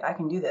shit, I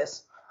can do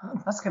this.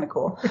 That's kind of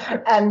cool.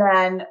 And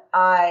then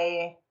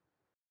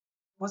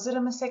was it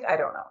a mistake? I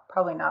don't know.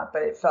 Probably not,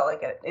 but it felt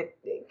like it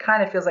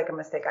kind of feels like a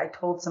mistake. I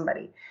told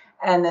somebody,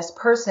 and this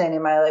person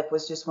in my life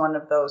was just one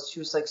of those. She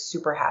was like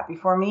super happy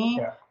for me,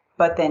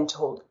 but then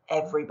told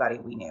everybody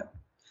we knew.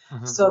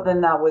 Mm-hmm. So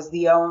then that was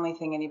the only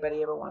thing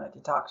anybody ever wanted to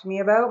talk to me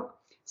about.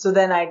 So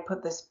then I'd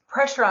put this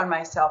pressure on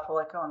myself,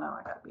 like, oh no,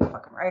 I gotta be a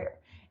fucking writer.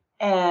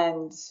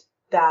 And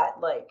that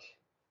like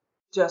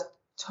just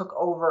took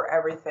over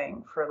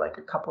everything for like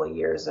a couple of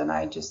years. And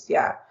I just,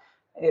 I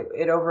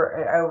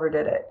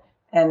overdid it.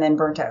 And then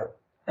burnt out,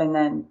 and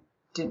then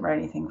didn't write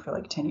anything for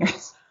like 10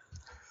 years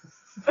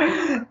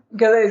because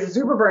I was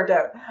super burnt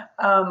out.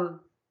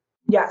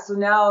 So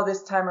now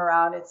this time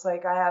around, it's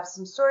like I have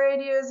some story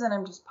ideas and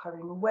I'm just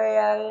puttering away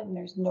at it, and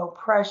there's no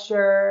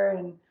pressure,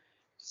 and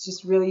it's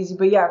just really easy.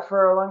 But yeah,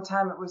 for a long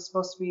time, it was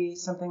supposed to be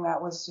something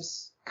that was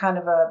just kind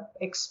of a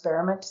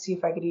experiment to see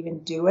if I could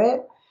even do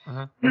it,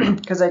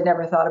 because I'd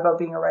never thought about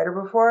being a writer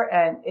before,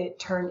 and it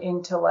turned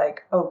into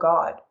like, oh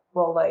God,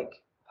 well,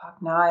 like,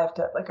 now I have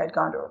to, like, I'd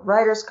gone to a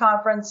writer's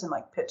conference and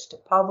like pitched to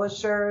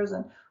publishers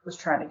and was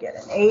trying to get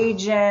an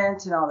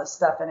agent and all this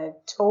stuff, and it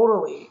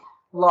totally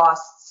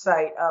lost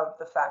sight of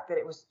the fact that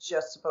it was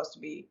just supposed to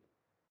be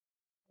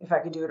if I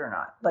could do it or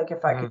not, like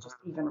if I could just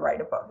even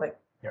write a book, like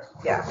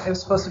it was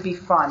supposed to be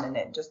fun,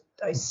 and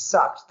I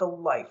sucked the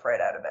life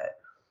right out of it.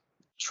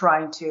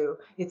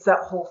 It's that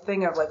whole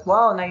thing of like,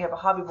 well, now you have a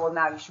hobby, well,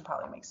 now you should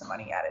probably make some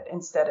money at it,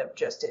 instead of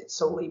just it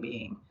solely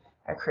being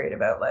a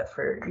creative outlet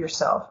for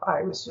yourself.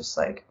 I was just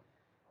like,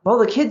 well,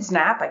 the kids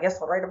nap, I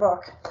guess I'll write a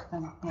book.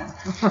 And,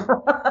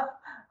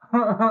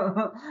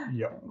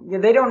 yeah,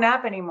 they don't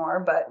nap anymore,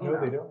 but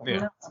they don't.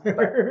 Yeah.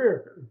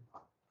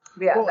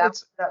 Well,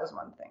 that was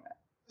one thing.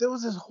 There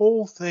was this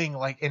whole thing,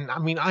 like, and I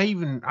mean, I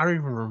even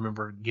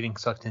remember getting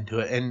sucked into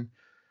it, and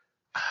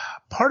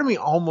part of me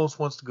almost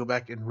wants to go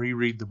back and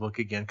reread the book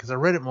again because I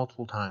read it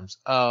multiple times.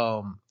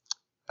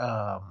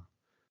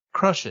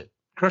 Crushing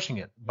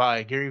It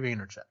by Gary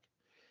Vaynerchuk.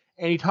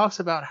 And he talks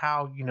about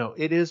how,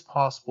 it is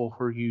possible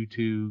for you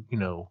to,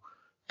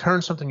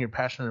 turn something you're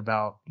passionate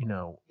about,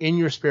 in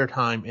your spare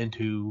time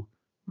into,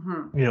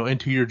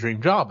 into your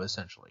dream job,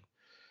 essentially.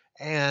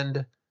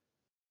 And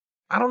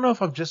I don't know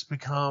if I've just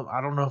become,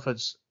 I don't know if I'm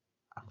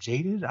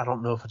jaded. I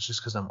don't know if it's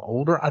just because I'm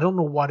older. I don't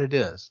know what it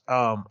is.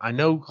 I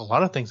know a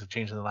lot of things have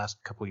changed in the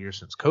last couple of years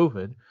since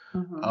COVID,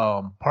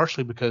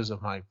 partially because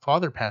of my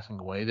father passing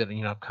away, that,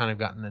 I've kind of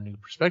gotten a new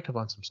perspective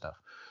on some stuff.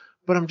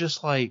 But I'm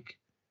just like,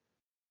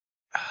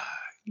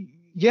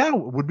 yeah, it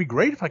would be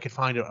great if I could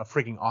find a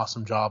freaking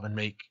awesome job and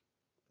make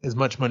as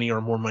much money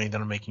or more money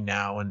than I'm making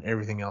now and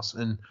everything else.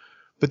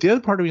 But the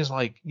other part of me is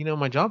like,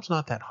 my job's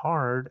not that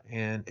hard,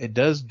 and it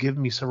does give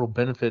me several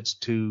benefits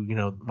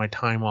to, my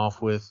time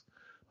off with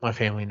my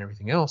family and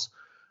everything else.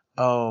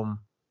 But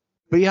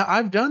yeah,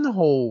 I've done the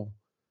whole,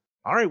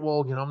 all right,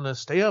 well, I'm going to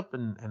stay up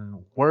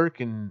and work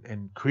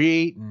and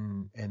create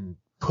and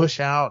push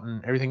out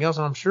and everything else.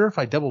 And I'm sure if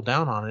I doubled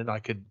down on it, I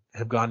could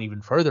have gone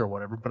even further or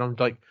whatever. But I'm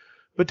like,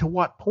 but to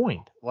what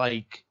point?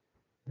 Like,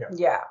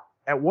 yeah.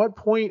 At what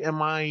point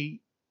am I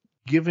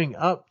giving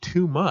up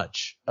too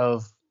much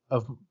of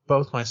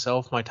both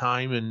myself, my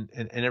time, and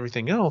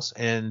everything else?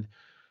 And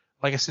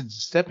like I said,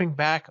 stepping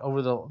back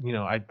over the,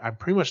 I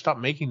pretty much stopped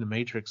making The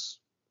Matrix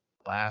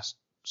last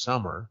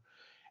summer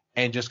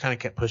and just kind of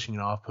kept pushing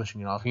it off.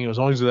 As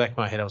long as it was back in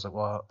my head, I was like,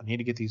 well, I need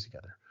to get these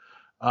together.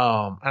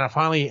 And I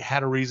finally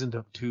had a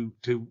reason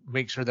to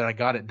make sure that I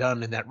got it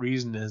done. And that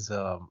reason is,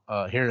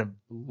 here in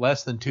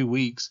less than 2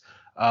 weeks,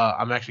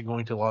 I'm actually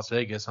going to Las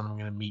Vegas, and I'm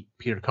going to meet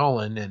Peter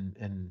Cullen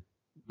and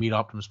meet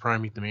Optimus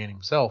Prime, meet the man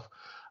himself.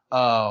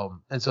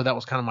 And so that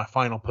was kind of my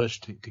final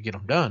push to get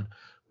them done.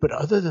 But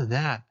other than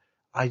that,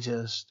 I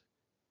just,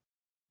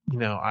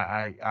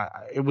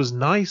 it was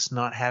nice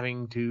not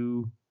having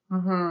to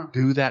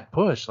do that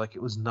push. Like,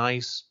 it was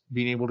nice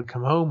being able to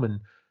come home and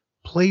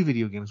play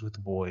video games with the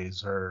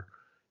boys, or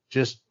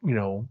just,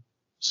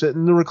 sit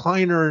in the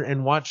recliner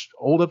and watch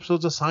old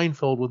episodes of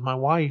Seinfeld with my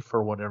wife,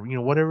 or whatever,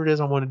 whatever it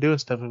is I want to do and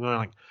stuff. And going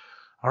like,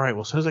 all right,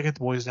 well, as soon as I get the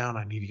boys down,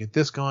 I need to get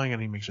this going. I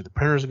need to make sure the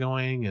printers are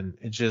going. And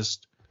it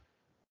just,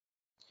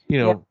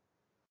 yeah,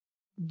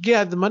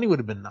 the money would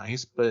have been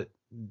nice, but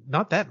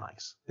not that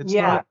nice.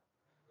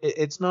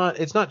 It's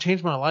not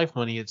changed my life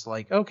money. It's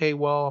like, okay,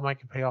 well, I might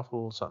could pay off a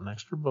little something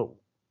extra, but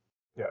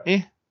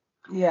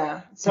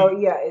yeah. So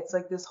yeah, it's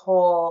like this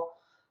whole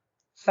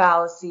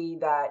fallacy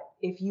that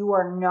if you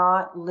are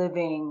not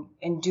living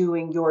and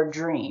doing your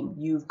dream,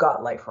 you've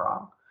got life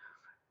wrong.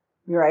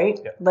 Right?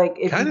 Yeah. Like,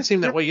 it kind of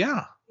seemed that way.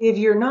 Yeah. If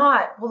you're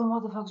not, well, then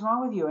what the fuck's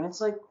wrong with you? And it's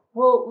like,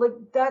 well, like,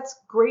 that's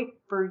great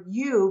for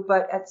you,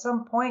 but at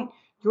some point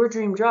your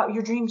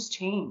dreams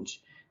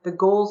change, the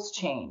goals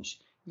change,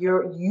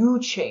 you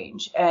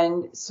change.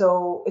 And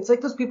so it's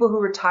like those people who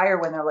retire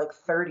when they're like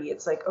 30.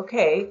 It's like,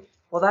 okay,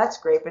 well, that's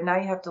great, but now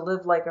you have to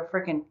live like a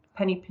freaking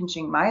penny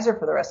pinching miser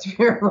for the rest of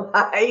your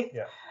life.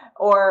 Yeah.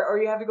 Or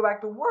you have to go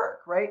back to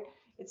work, right?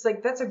 It's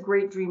like, that's a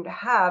great dream to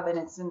have, and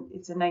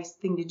it's a nice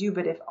thing to do.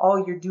 But if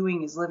all you're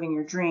doing is living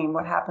your dream,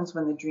 what happens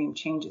when the dream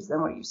changes?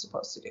 Then what are you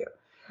supposed to do?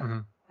 Mm-hmm.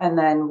 And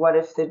then what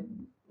if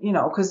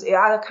because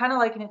I kind of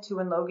liken it to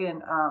when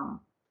Logan,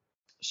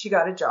 she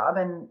got a job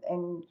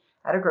and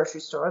at a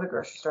grocery store. The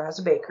grocery store has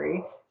a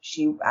bakery.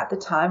 She at the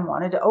time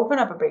wanted to open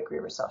up a bakery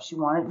herself. She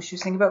was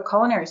thinking about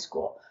culinary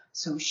school.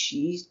 So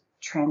she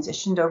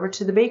transitioned over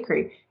to the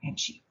bakery, and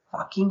she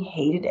fucking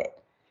hated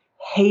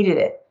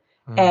it,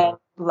 and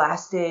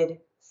lasted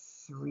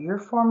 3 or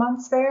 4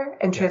 months there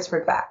and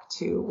transferred back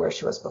to where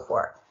she was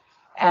before.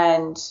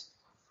 And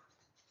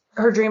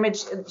her dream,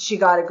 she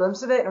got a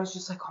glimpse of it, and it was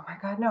just like, oh my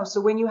God, no.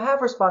 So when you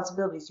have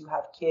responsibilities, you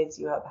have kids,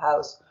 you have a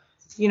house,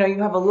 you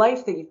have a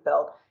life that you've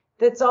built.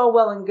 That's all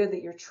well and good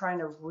that you're trying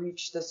to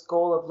reach this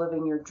goal of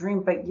living your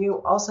dream, but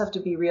you also have to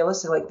be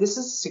realistic. Like, this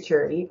is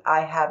security.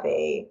 I have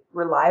a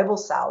reliable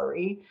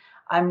salary.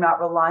 I'm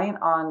not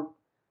reliant on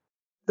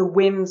the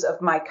whims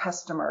of my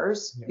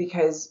customers,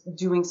 because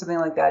doing something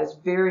like that is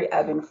very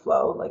ebb and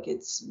flow. Like,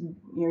 it's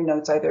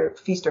either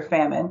feast or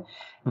famine.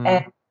 Mm-hmm.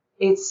 And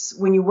it's,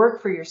 when you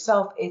work for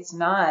yourself, it's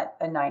not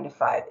a 9 to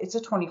 5. It's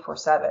a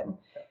 24/7.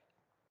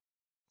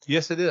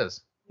 Yes, it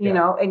is. You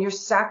know, and you're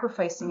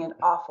sacrificing an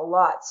awful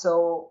lot.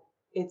 So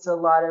it's a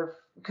lot of,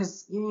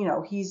 because,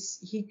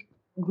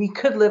 we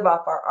could live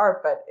off our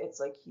art, but it's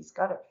like, he's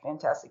got a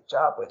fantastic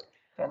job with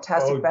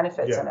fantastic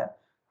benefits and a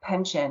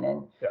pension.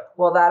 And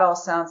well, that all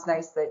sounds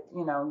nice that,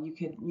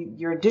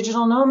 you're a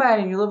digital nomad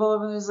and you live all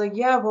over. And it's like,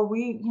 yeah, well,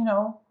 we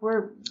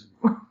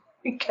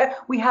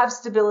have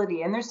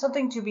stability, and there's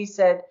something to be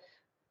said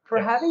for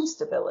having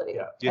stability.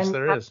 Yeah. Yes, and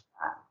there is.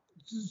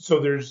 So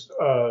there's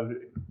the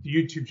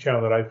YouTube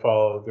channel that I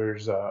follow.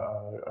 There's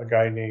a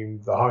guy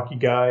named The Hockey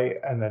Guy,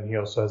 and then he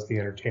also has The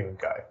Entertainment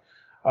Guy.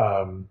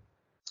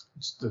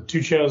 It's the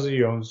two channels that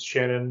he owns.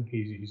 Shannon,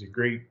 he's a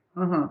great.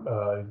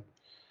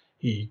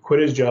 He quit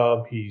his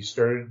job. He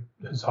started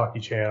his hockey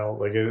channel.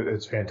 Like,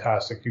 it's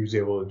fantastic. He was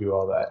able to do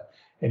all that,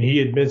 and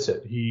he admits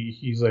it.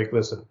 He's like,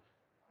 listen,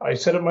 I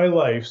set up my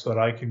life so that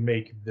I can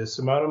make this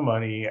amount of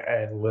money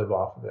and live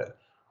off of it.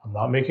 I'm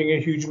not making a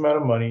huge amount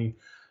of money.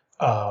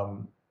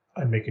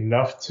 I make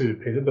enough to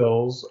pay the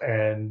bills,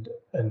 and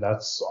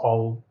that's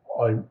all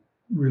I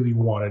really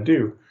want to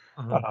do.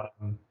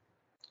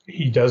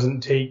 He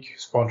doesn't take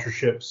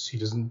sponsorships. He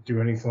doesn't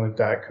do anything like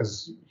that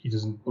because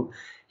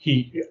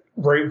he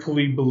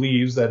rightfully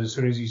believes that as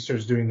soon as he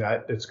starts doing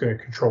that, it's going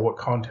to control what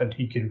content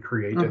he can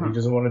create, and he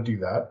doesn't want to do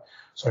that.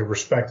 So I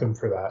respect him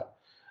for that.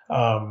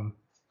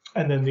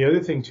 And then the other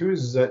thing too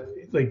is that,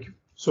 like,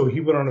 so he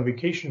went on a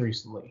vacation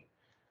recently,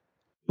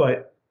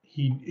 but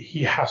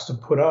he has to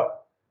put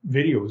up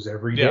videos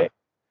every day.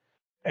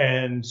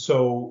 And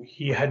so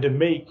he had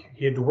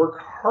to work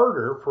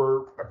harder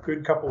for a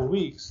good couple of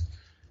weeks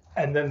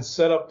and then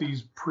set up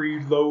these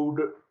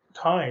preload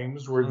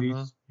times where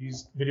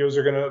these videos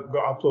are going to go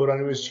upload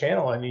onto his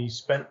channel. And he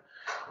spent,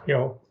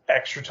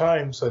 extra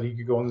time so that he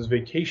could go on this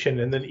vacation.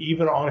 And then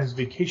even on his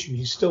vacation,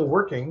 he's still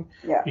working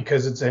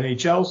because it's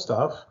NHL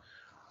stuff.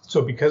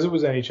 So because it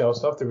was NHL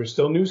stuff, there was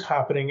still news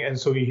happening. And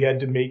so he had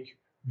to make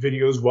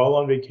videos while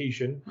on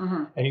vacation.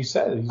 And he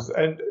said,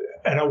 and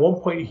at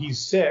one point he's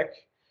sick.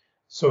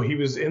 So he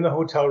was in the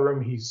hotel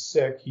room. He's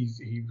sick.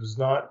 He was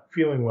not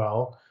feeling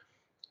well,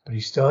 but he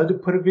still had to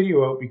put a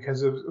video out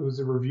because it was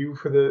a review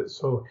for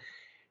so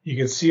you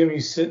can see him.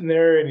 He's sitting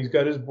there and he's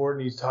got his board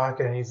and he's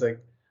talking and he's like,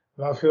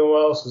 I'm not feeling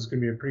well. So it's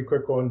going to be a pretty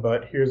quick one,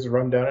 but here's the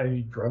rundown. And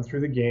he run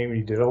through the game and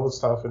he did all the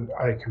stuff. And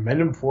I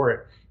commend him for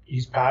it.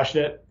 He's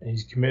passionate and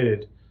he's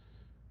committed,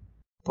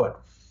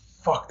 but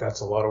fuck, that's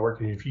a lot of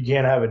work. And if you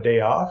can't have a day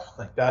off,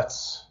 like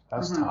that's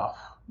tough.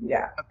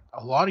 Yeah.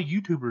 A lot of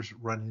YouTubers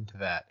run into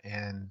that.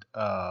 And,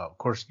 of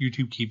course,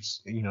 YouTube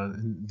keeps,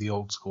 in the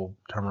old school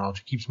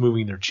terminology, keeps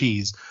moving their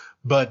cheese.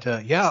 But,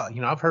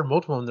 I've heard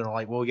multiple of them. They're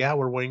like, well, yeah,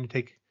 we're waiting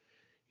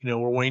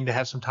to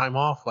have some time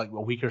off, like a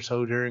week or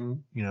so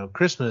during,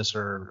 Christmas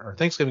or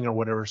Thanksgiving or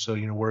whatever. So,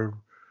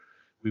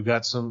 we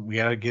got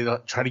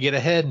to try to get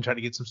ahead and try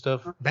to get some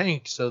stuff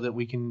banked so that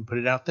we can put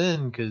it out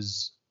then.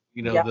 Cause,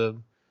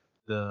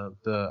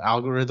 the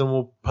algorithm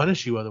will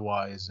punish you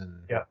otherwise.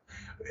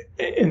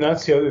 And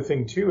that's the other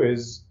thing too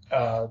is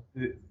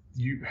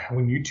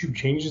when YouTube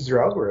changes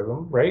their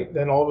algorithm, right?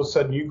 Then all of a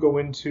sudden you go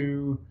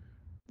into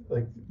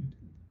like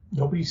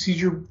nobody sees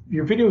your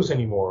videos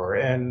anymore,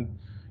 and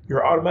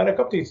your automatic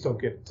updates don't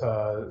get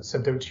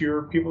sent out to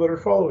your people that are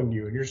following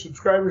you, and your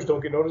subscribers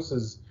don't get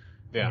notices.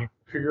 Yeah, you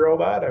figure all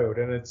that out,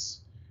 and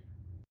it's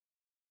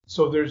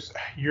so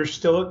you're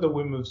still at the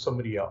whim of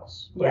somebody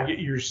else. Like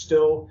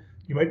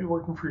you might be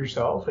working for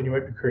yourself and you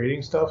might be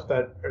creating stuff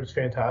that is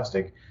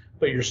fantastic,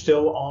 but you're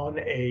still on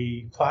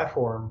a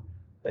platform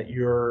that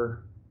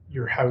you're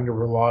having to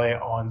rely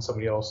on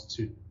somebody else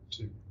to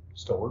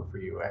still work for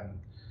you, and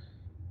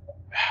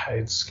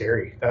it's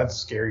scary. That's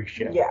scary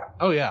shit. Yeah.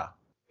 Oh yeah.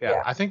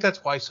 I think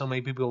that's why so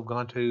many people have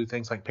gone to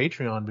things like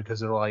Patreon, because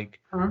they're like,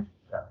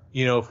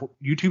 if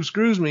YouTube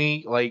screws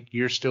me, like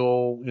you're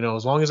still,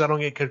 as long as I don't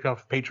get kicked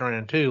off of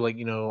Patreon too, like,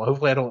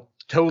 hopefully I don't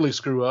totally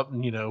screw up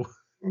and,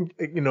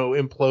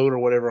 implode or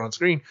whatever on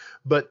screen.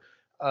 But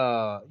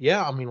a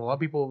lot of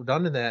people have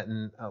done that,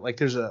 and like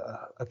there's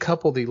a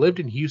couple, they lived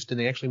in Houston,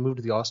 they actually moved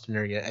to the Austin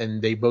area,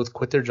 and they both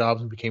quit their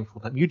jobs and became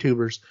full-time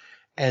YouTubers,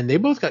 and they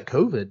both got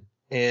COVID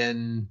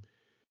and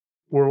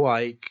were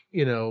like,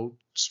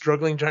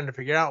 struggling, trying to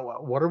figure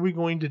out what are we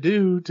going to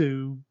do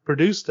to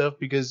produce stuff,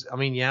 because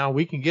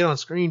we can get on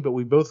screen, but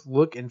we both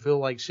look and feel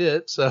like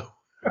shit. So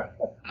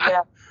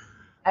yeah,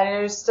 and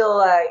there's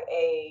still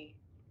a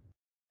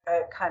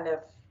kind of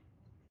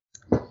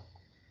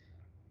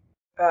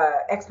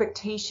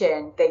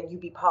expectation that you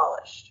be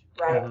polished,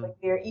 right?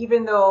 Like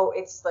even though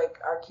it's like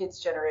our kids'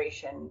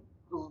 generation,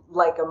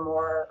 like a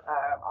more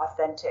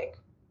authentic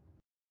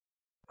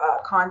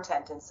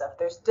content and stuff,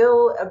 there's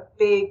still a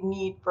big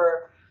need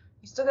for,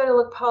 you still got to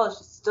look polished,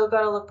 you still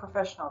got to look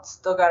professional, it's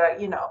still got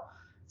to,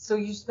 so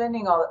you're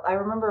spending I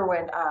remember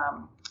when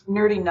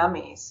Nerdy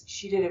Nummies,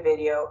 she did a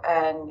video,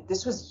 and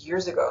this was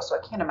years ago, so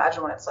I can't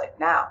imagine what it's like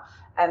now.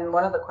 And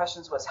one of the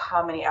questions was,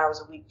 how many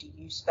hours a week do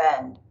you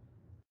spend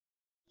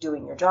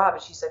doing your job?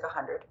 And she's like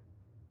 100.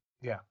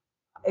 Yeah.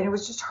 And it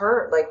was just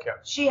her, like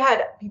she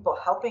had people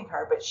helping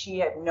her, but she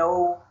had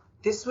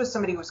this was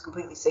somebody who was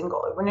completely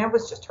single when it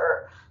was just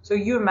her. So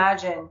you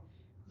imagine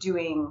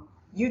doing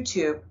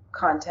YouTube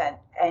content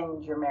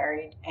and you're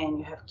married and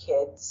you have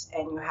kids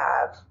and you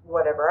have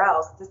whatever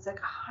else. It's like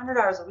 100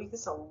 hours a week.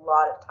 This is a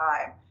lot of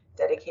time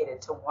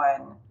dedicated to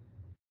one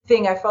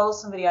thing. I follow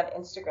somebody on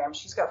Instagram.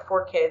 She's got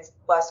 4 kids,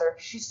 bless her.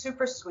 She's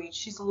super sweet.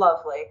 She's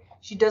lovely.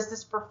 She does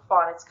this for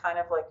fun. It's kind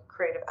of like a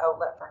creative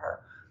outlet for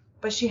her.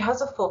 But she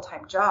has a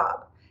full-time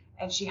job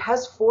and she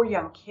has 4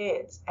 young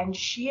kids, and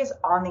she is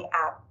on the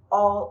app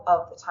all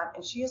of the time.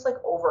 And she has like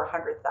over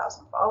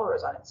 100,000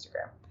 followers on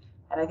Instagram.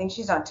 And I think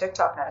she's on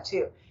TikTok now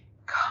too.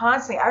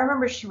 Constantly. I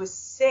remember she was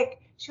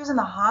sick. She was in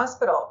the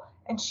hospital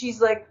and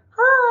she's like,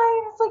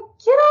 hi. And it's like,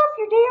 get off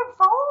your damn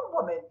phone,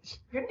 woman.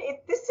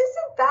 This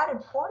isn't that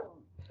important.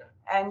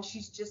 And she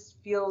just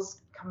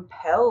feels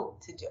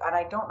compelled to do, and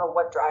I don't know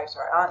what drives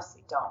her. I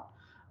honestly don't.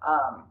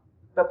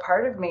 But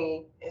part of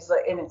me is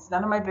like, and it's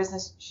none of my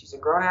business. She's a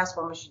grown ass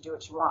woman. She do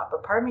what she wants.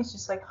 But part of me is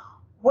just like,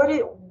 what do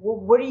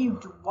you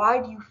do? Why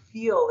do you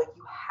feel like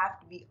you have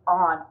to be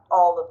on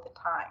all of the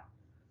time?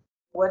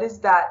 What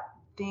is that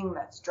thing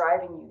that's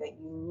driving you that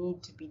you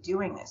need to be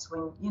doing this.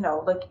 When,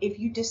 like if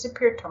you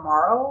disappear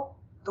tomorrow,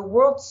 the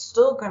world's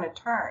still going to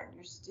turn.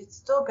 It's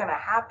still going to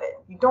happen.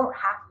 You don't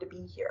have to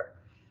be here,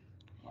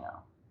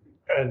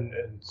 And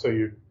so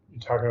you're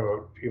talking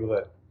about people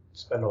that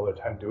spend all their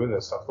time doing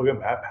this stuff. Look at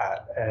Matt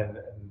Pat and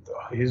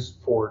his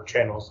 4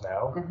 channels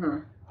now.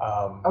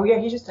 Oh yeah,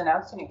 he just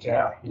announced a new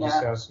channel. Yeah, he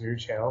just announced a new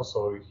channel,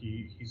 so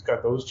he's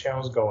got those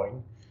channels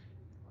going.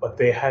 But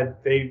they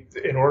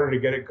in order to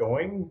get it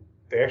going,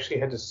 they actually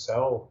had to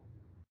sell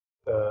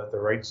the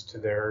rights to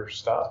their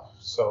stuff.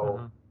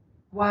 So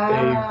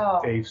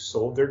wow, they've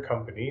sold their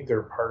company.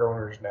 They're part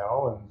owners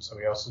now, and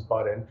somebody else has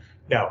bought in.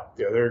 Now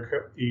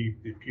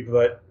the people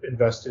that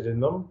invested in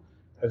them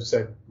have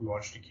said, we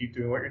want you to keep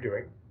doing what you're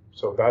doing.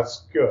 So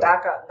that's good.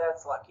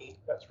 That's lucky.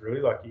 That's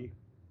really lucky.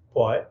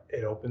 But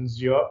it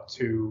opens you up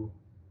to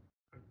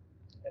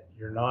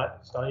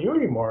it's not you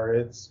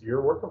anymore.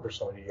 You're working for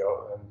somebody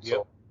else. And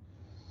so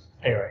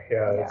anyway,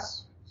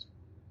 it's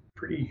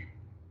pretty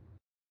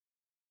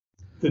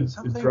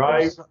the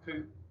drive.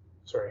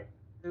 Sorry.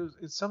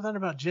 It's something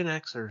about Gen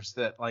Xers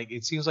that like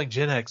it seems like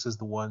Gen X is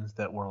the ones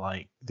that were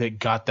like that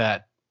got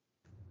that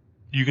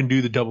you can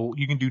do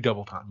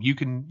double time. You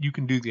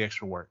can do the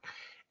extra work.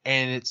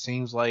 And it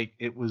seems like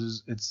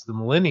it's the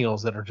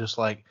millennials that are just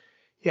like,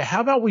 yeah,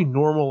 how about we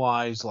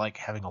normalize like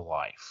having a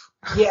life?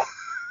 Yeah.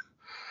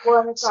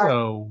 Well, it's our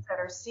kids that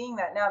are seeing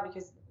that now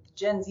because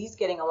Gen Z's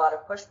getting a lot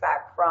of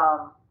pushback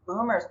from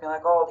boomers being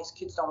like, oh, these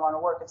kids don't want to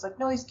work. It's like,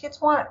 no, these kids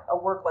want a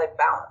work-life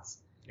balance.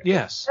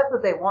 Yes. That's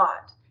what they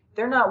want.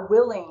 They're not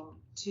willing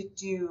to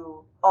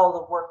do all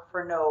the work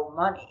for no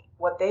money.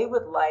 What they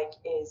would like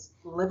is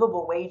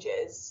livable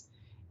wages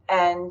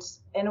and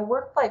in a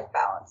work-life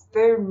balance.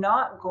 They're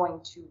not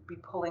going to be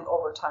pulling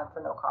overtime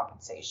for no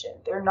compensation.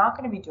 They're not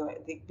going to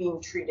be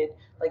being treated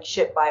like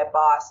shit by a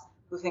boss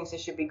who thinks they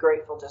should be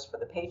grateful just for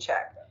the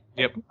paycheck.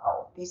 Yep.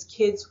 No, these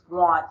kids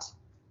want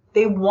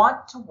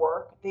to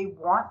work, they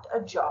want a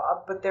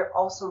job, but they're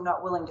also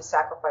not willing to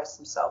sacrifice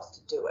themselves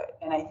to do it.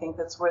 And I think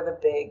that's where the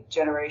big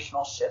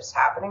generational shift's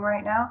happening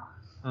right now.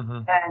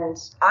 Mm-hmm. And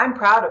I'm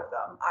proud of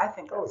them. I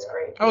think that's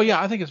great. Oh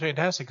yeah, I think it's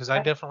fantastic because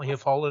I definitely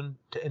have fallen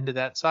into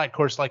that side. Of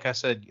course, like I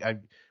said,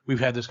 we've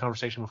had this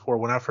conversation before.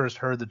 When I first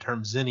heard the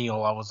term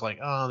Zennial, I was like,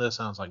 oh, that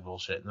sounds like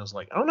bullshit. And I was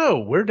like, oh no,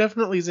 we're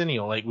definitely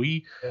Zennial. Like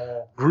we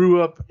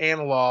grew up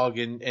analog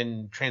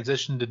and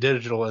transitioned to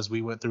digital as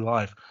we went through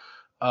life.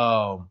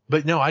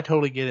 But no, I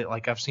totally get it.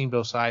 Like I've seen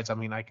both sides. I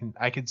mean,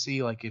 I could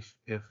see like if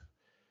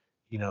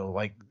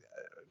like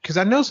because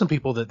I know some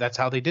people that's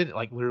how they did it.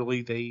 Like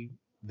literally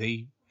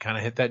they kind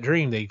of hit that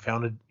dream. They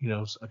founded,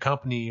 a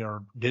company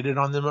or did it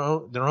on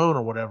their own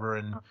or whatever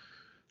and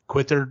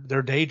quit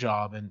their day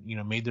job and,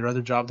 made their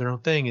other job their own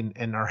thing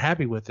and are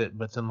happy with it.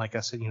 But then, like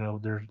I said,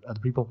 there's other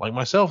people like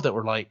myself that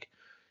were like,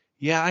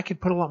 yeah, I could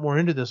put a lot more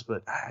into this,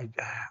 but I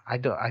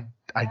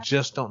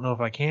just don't know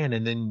if I can.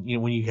 And then,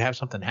 when you have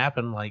something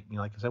happen, like,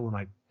 like I said, when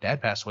my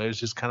dad passed away, it was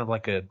just kind of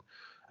like a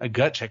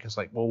gut check. It's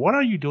like, well, what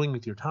are you doing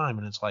with your time?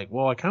 And it's like,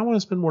 well, I kind of want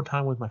to spend more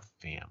time with my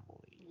family.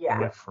 Yeah.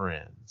 My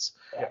friends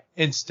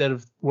instead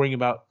of worrying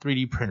about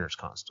 3D printers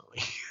constantly.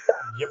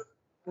 Yep.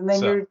 And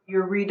then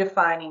you're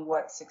redefining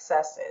what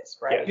success is,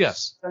 right?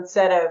 Yes. So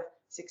instead of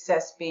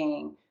success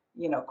being,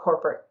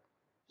 corporate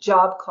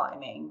job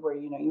climbing where,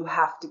 you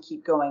have to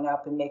keep going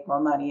up and make more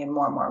money and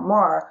more and more and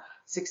more,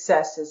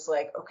 success is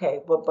like,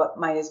 okay, well, but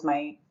is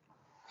my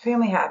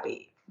family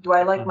happy? Do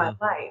I like my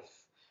life?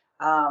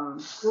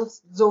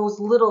 Those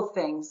little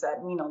things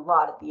that mean a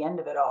lot at the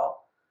end of it all.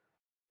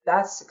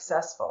 That's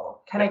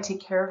successful. Can I take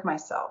care of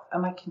myself?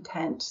 Am I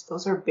content?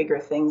 Those are bigger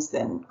things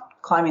than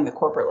climbing the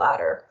corporate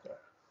ladder.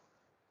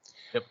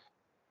 Yep.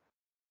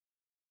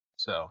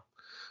 So,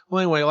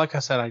 well, anyway, like I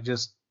said,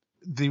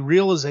 the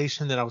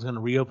realization that I was going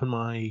to reopen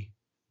my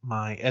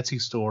Etsy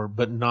store,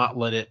 but not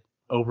let it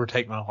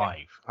overtake my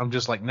life. I'm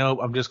just like,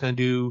 no, I'm just going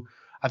to do,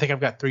 I think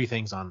I've got 3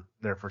 things on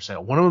there for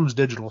sale. One of them is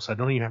digital, so I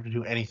don't even have to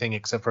do anything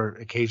except for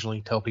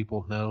occasionally tell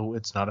people, no,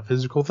 it's not a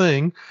physical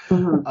thing.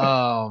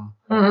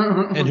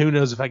 And who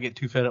knows, if I get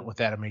too fed up with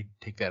that, I may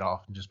take that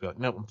off and just be like,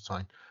 nope, it's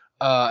fine.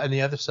 And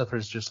the other stuff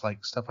is just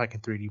like stuff I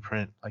can 3D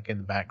print, like in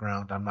the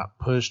background. I'm not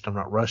pushed, I'm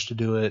not rushed to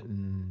do it,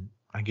 and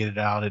I get it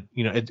out.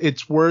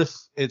 It's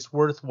worth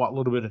what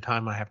little bit of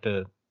time I have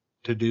to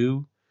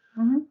do.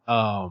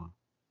 Mm-hmm.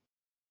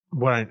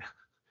 What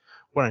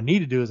I need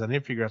to do is I need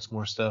to figure out some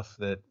more stuff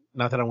that.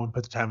 Not that I want to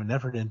put the time and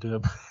effort into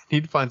it, but I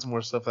need to find some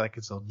more stuff that I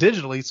can sell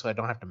digitally so I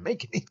don't have to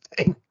make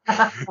anything.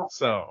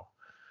 So,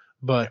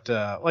 but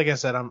like I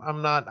said,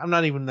 I'm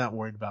not even that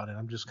worried about it.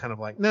 I'm just kind of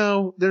like,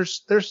 no,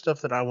 there's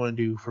stuff that I want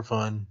to do for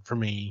fun for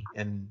me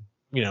and,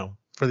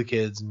 for the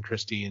kids and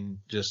Christy and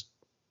just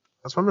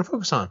that's what I'm going to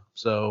focus on.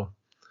 So,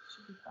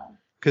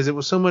 because it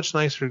was so much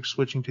nicer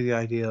switching to the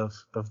idea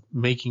of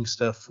making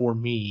stuff for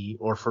me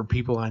or for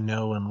people I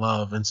know and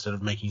love instead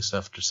of making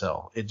stuff to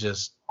sell. It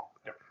just,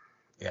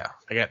 yeah,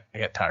 I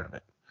got tired of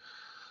it.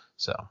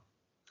 So,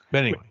 but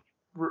anyway.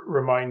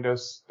 Remind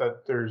us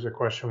that there's a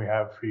question we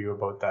have for you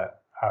about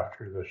that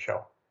after the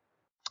show.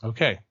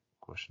 Okay.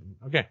 question.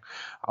 Okay.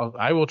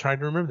 I will try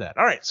to remember that.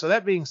 All right. So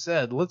that being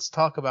said, let's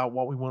talk about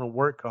what we want to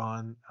work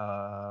on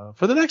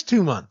for the next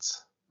 2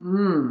 months.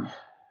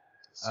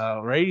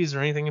 Ray, is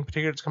there anything in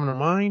particular that's coming to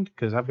mind?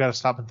 Because I've got to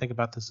stop and think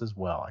about this as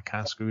well. I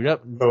kind of screwed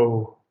up.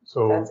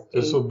 So That's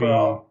this will be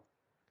April.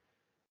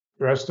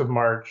 the rest of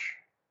March,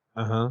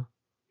 Uh-huh.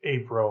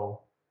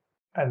 April,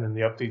 and then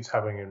the updates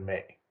happening in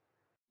May.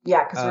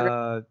 Yeah, because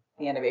we're at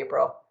the end of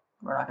April.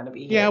 We're not going to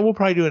be here. Yeah, we'll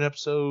probably do an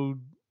episode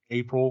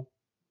April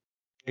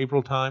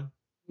time.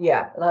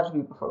 Yeah, it'll have to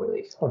be before we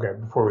leave. Okay,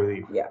 before we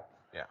leave. Yeah.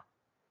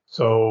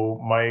 So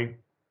my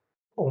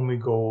only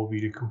goal will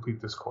be to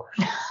complete this course.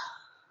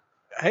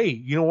 Hey,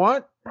 you know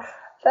what?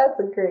 That's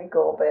a great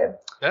goal, babe.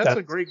 That's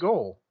a great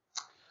goal.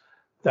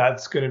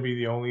 That's going to be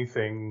the only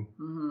thing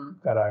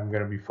that I'm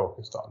going to be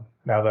focused on.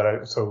 Now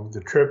that so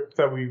the trip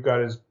that we've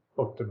got is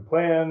booked and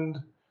planned.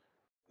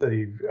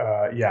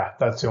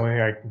 That's the only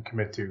thing I can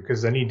commit to,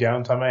 because any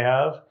downtime I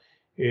have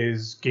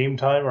is game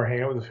time or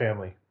hang out with the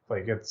family.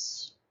 Like,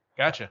 it's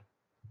Gotcha.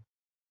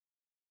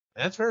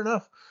 That's fair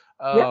enough.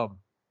 Yeah.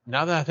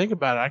 Now that I think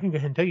about it, I can go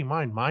ahead and tell you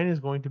mine. Mine is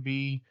going to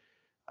be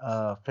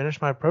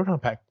finish my proton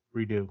pack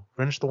redo,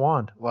 finish the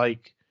wand.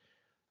 Like,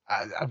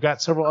 I've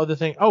got several other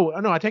things. Oh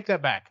no, I take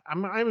that back.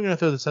 I'm going to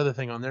throw this other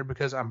thing on there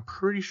because I'm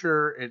pretty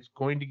sure it's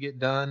going to get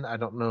done. I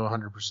don't know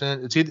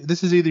 100%.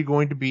 This is either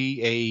going to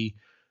be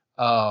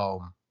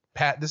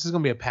this is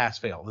going to be a pass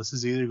fail. This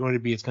is either going to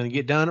be it's going to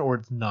get done or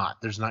it's not.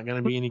 There's not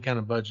going to be any kind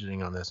of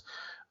budgeting on this.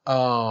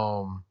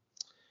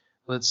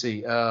 Let's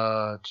see.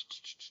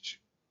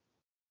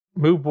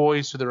 Move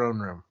boys to their own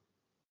room.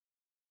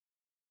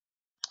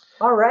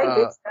 All right,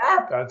 big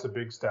step. That's a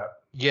big step.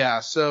 Yeah.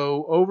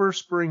 So over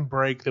spring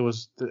break,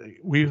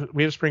 we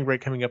have spring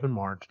break coming up in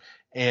March,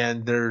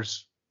 and there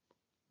was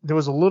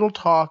a little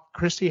talk.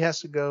 Christy has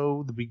to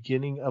go the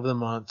beginning of the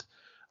month,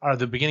 or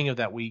the beginning of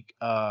that week,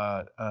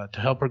 to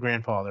help her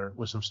grandfather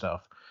with some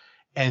stuff.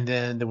 And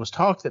then there was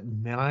talk that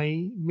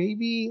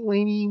maybe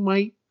Lainey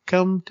might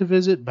come to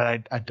visit,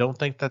 but I don't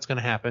think that's going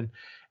to happen.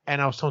 And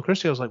I was telling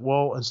Christy, I was like,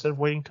 well, instead of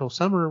waiting till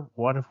summer,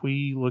 what if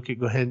we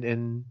go ahead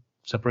and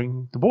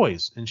bring the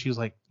boys? And she was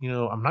like,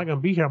 I'm not going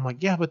to be here. I'm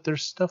like, yeah, but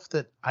there's stuff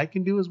that I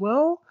can do as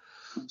well.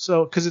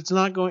 So, cause it's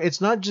not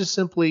just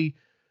simply,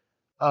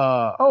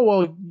 here,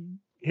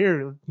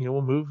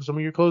 we'll move some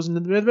of your clothes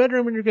into the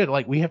bedroom and you're good.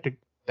 Like,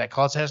 that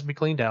closet has to be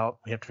cleaned out.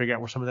 We have to figure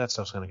out where some of that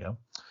stuff's going to go.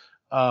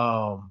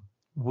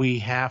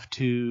 We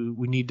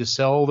need to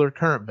sell their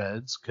current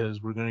beds, because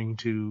we're going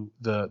to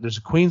there's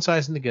a queen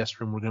size in the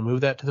guest room. We're going to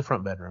move that to the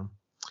front bedroom.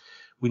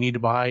 We need to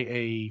buy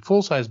a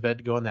full size bed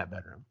to go in that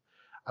bedroom.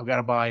 I've got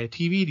to buy a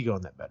TV to go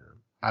in that bedroom.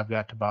 I've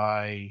got to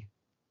buy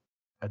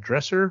a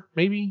dresser,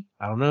 maybe.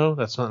 I don't know.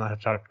 That's something I have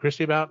to talk to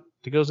Christy about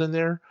that goes in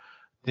there.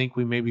 I think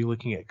we may be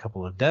looking at a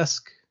couple of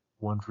desks,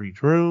 one for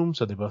each room,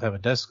 so they both have a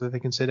desk that they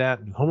can sit at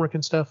and do homework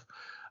and stuff.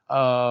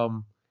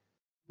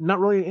 Not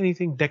really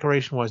anything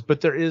decoration wise, but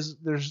there's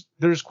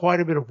quite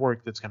a bit of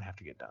work that's going to have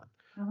to get done.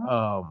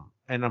 Mm-hmm.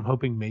 And I'm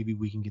hoping maybe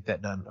we can get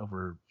that done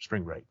over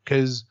spring break,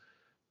 because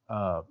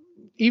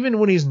even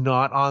when he's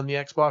not on the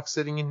Xbox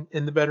sitting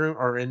in the bedroom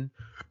or in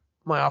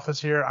my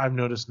office here, I've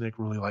noticed Nick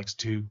really likes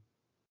to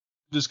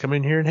just come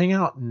in here and hang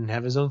out and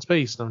have his own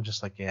space. And I'm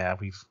just like, yeah,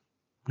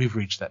 we've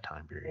reached that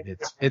time period.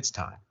 It's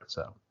time.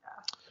 So,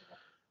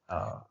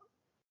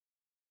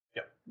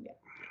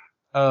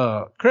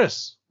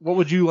 Chris, what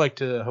would you like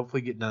to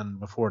hopefully get done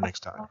before next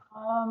time?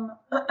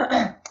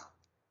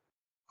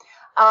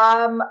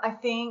 I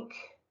think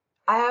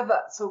I have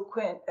I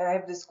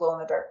have this glow in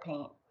the dark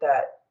paint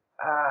that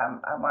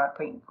I want to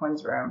paint in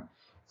Quinn's room.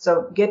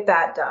 So get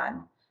that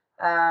done.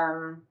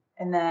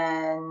 And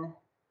then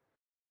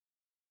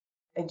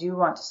I do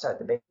want to start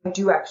the base. I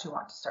do actually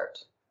want to start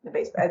the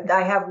base.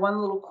 I have one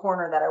little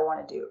corner that I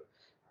want to do.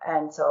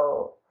 And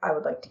so I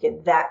would like to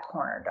get that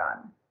corner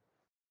done,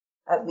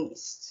 at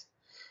least.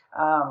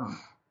 And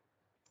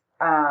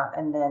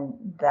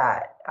then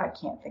that, I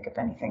can't think of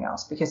anything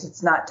else, because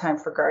it's not time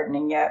for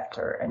gardening yet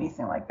or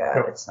anything like that.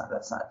 Nope.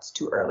 It's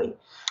too early.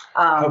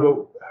 How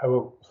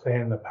about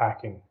plan the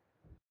packing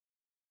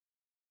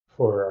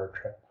for our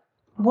trip?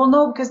 Well,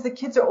 no, because the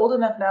kids are old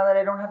enough now that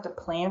I don't have to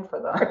plan for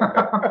them.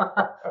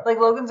 Like,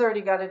 Logan's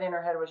already got it in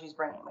her head what she's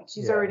bringing. Like,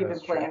 she's already been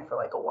planning for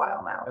like a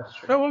while now. That's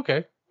true. Oh,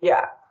 okay.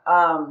 Yeah.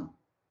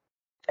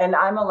 And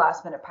I'm a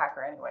last minute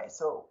packer anyway,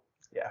 so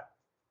Yeah.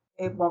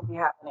 it won't be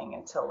happening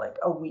until like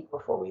a week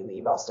before we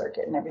leave. I'll start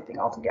getting everything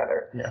all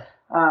together. Yeah.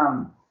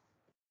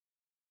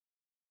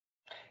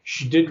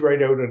 She did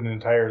write out an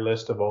entire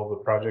list of all the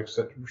projects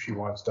that she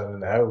wants done in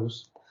the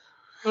house.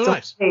 Oh,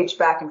 nice. Page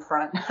back and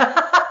front.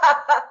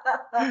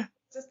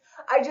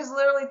 I just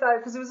literally thought,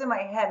 because it was in my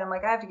head, I'm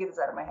like, I have to get this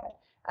out of my head.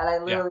 And I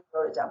literally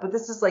wrote it down. But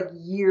this is like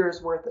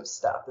years worth of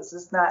stuff. This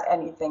is not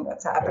anything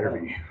that's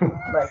happening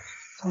like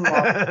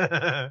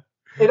tomorrow.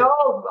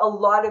 A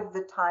lot of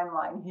the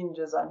timeline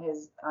hinges on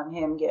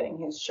him getting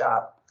his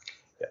shop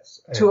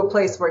to a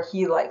place where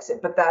he likes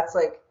it. But that's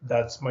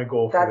my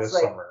goal for this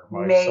summer.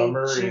 My May,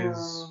 summer June.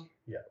 is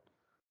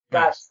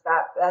That's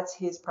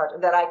his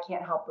project that I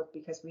can't help with,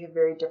 because we have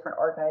very different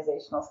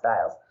organizational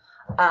styles.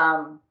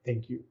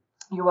 Thank you.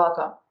 You're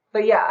welcome.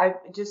 But yeah, I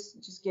just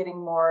learning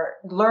more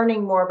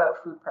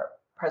about food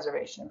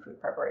preservation and food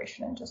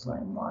preparation, and just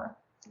learning more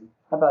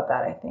about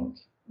that, I think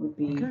would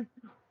be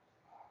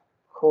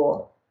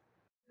cool.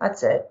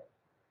 That's it.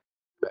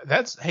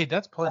 That's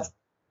plenty.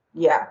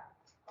 Yeah.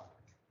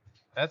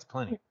 That's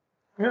plenty.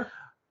 Yeah.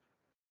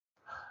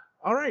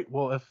 All right.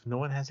 Well, if no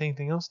one has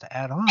anything else to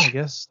add on, I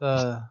guess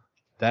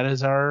that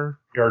is our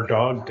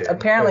dog did.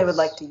 Apparently would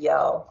like to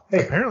yell.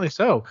 Hey. Apparently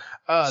so.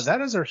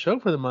 That is our show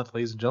for the month,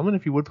 ladies and gentlemen.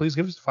 If you would please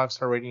give us a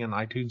 5-star rating on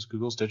iTunes,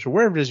 Google, Stitcher,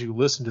 wherever it is you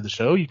listen to the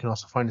show. You can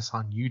also find us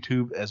on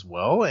YouTube as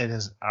well. It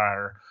is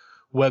our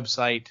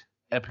website,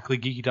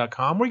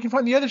 epicallygeeky.com, where you can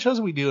find the other shows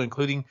that we do,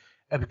 including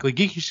Epically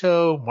Geeky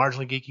Show,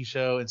 Marginally Geeky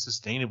Show, and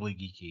Sustainably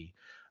Geeky.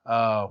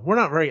 We're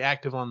not very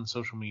active on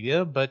social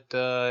media, but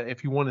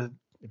if you want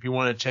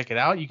to check it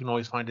out, you can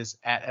always find us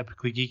at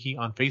Epically Geeky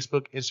on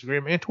Facebook,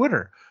 Instagram, and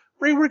Twitter.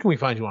 Ray, where can we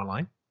find you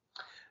online?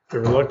 The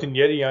Reluctant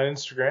Yeti on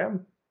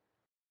Instagram.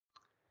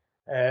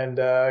 And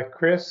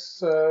Chris,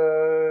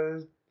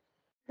 you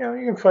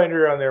can find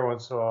her on there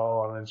once in a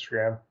while on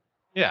Instagram.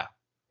 Yeah.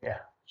 Yeah.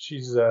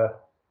 She's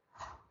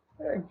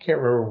I can't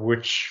remember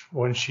which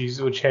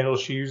handle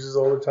she uses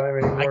all the time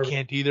anymore. I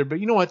can't either, but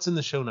you know what's in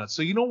the show notes.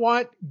 So you know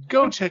what?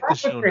 Go check the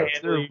show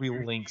notes. There will be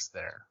links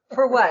there.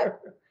 For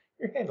what?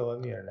 Your handle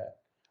on the internet.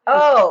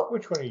 Oh.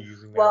 Which one are you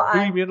using now? Well,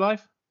 Moody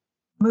Midlife?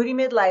 Moody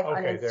Midlife on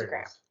Okay,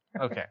 Instagram.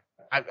 Okay.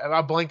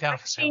 I blanked out. I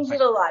changed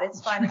it a lot.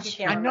 It's fine if you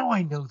can't remember.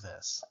 I know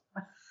this.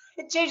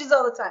 It changes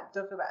all the time.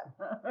 Don't feel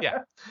bad.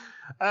 Yeah.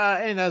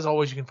 And as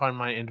always, you can find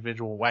my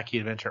individual wacky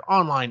adventure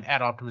online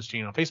at Optimus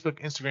Gene on Facebook,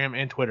 Instagram,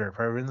 and Twitter.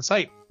 Forever in the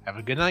site. Have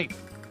a good night.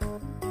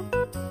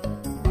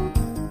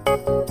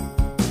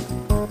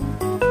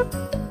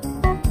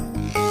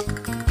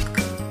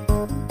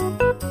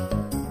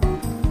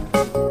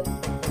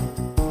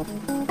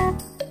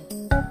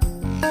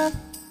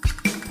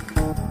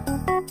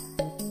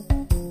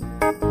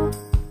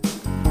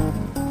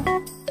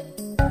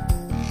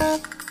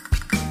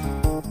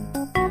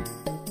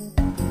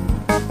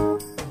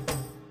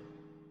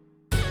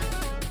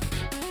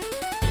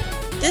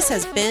 This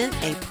has been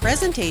a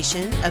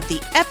presentation of the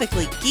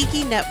Epically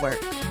Geeky Network.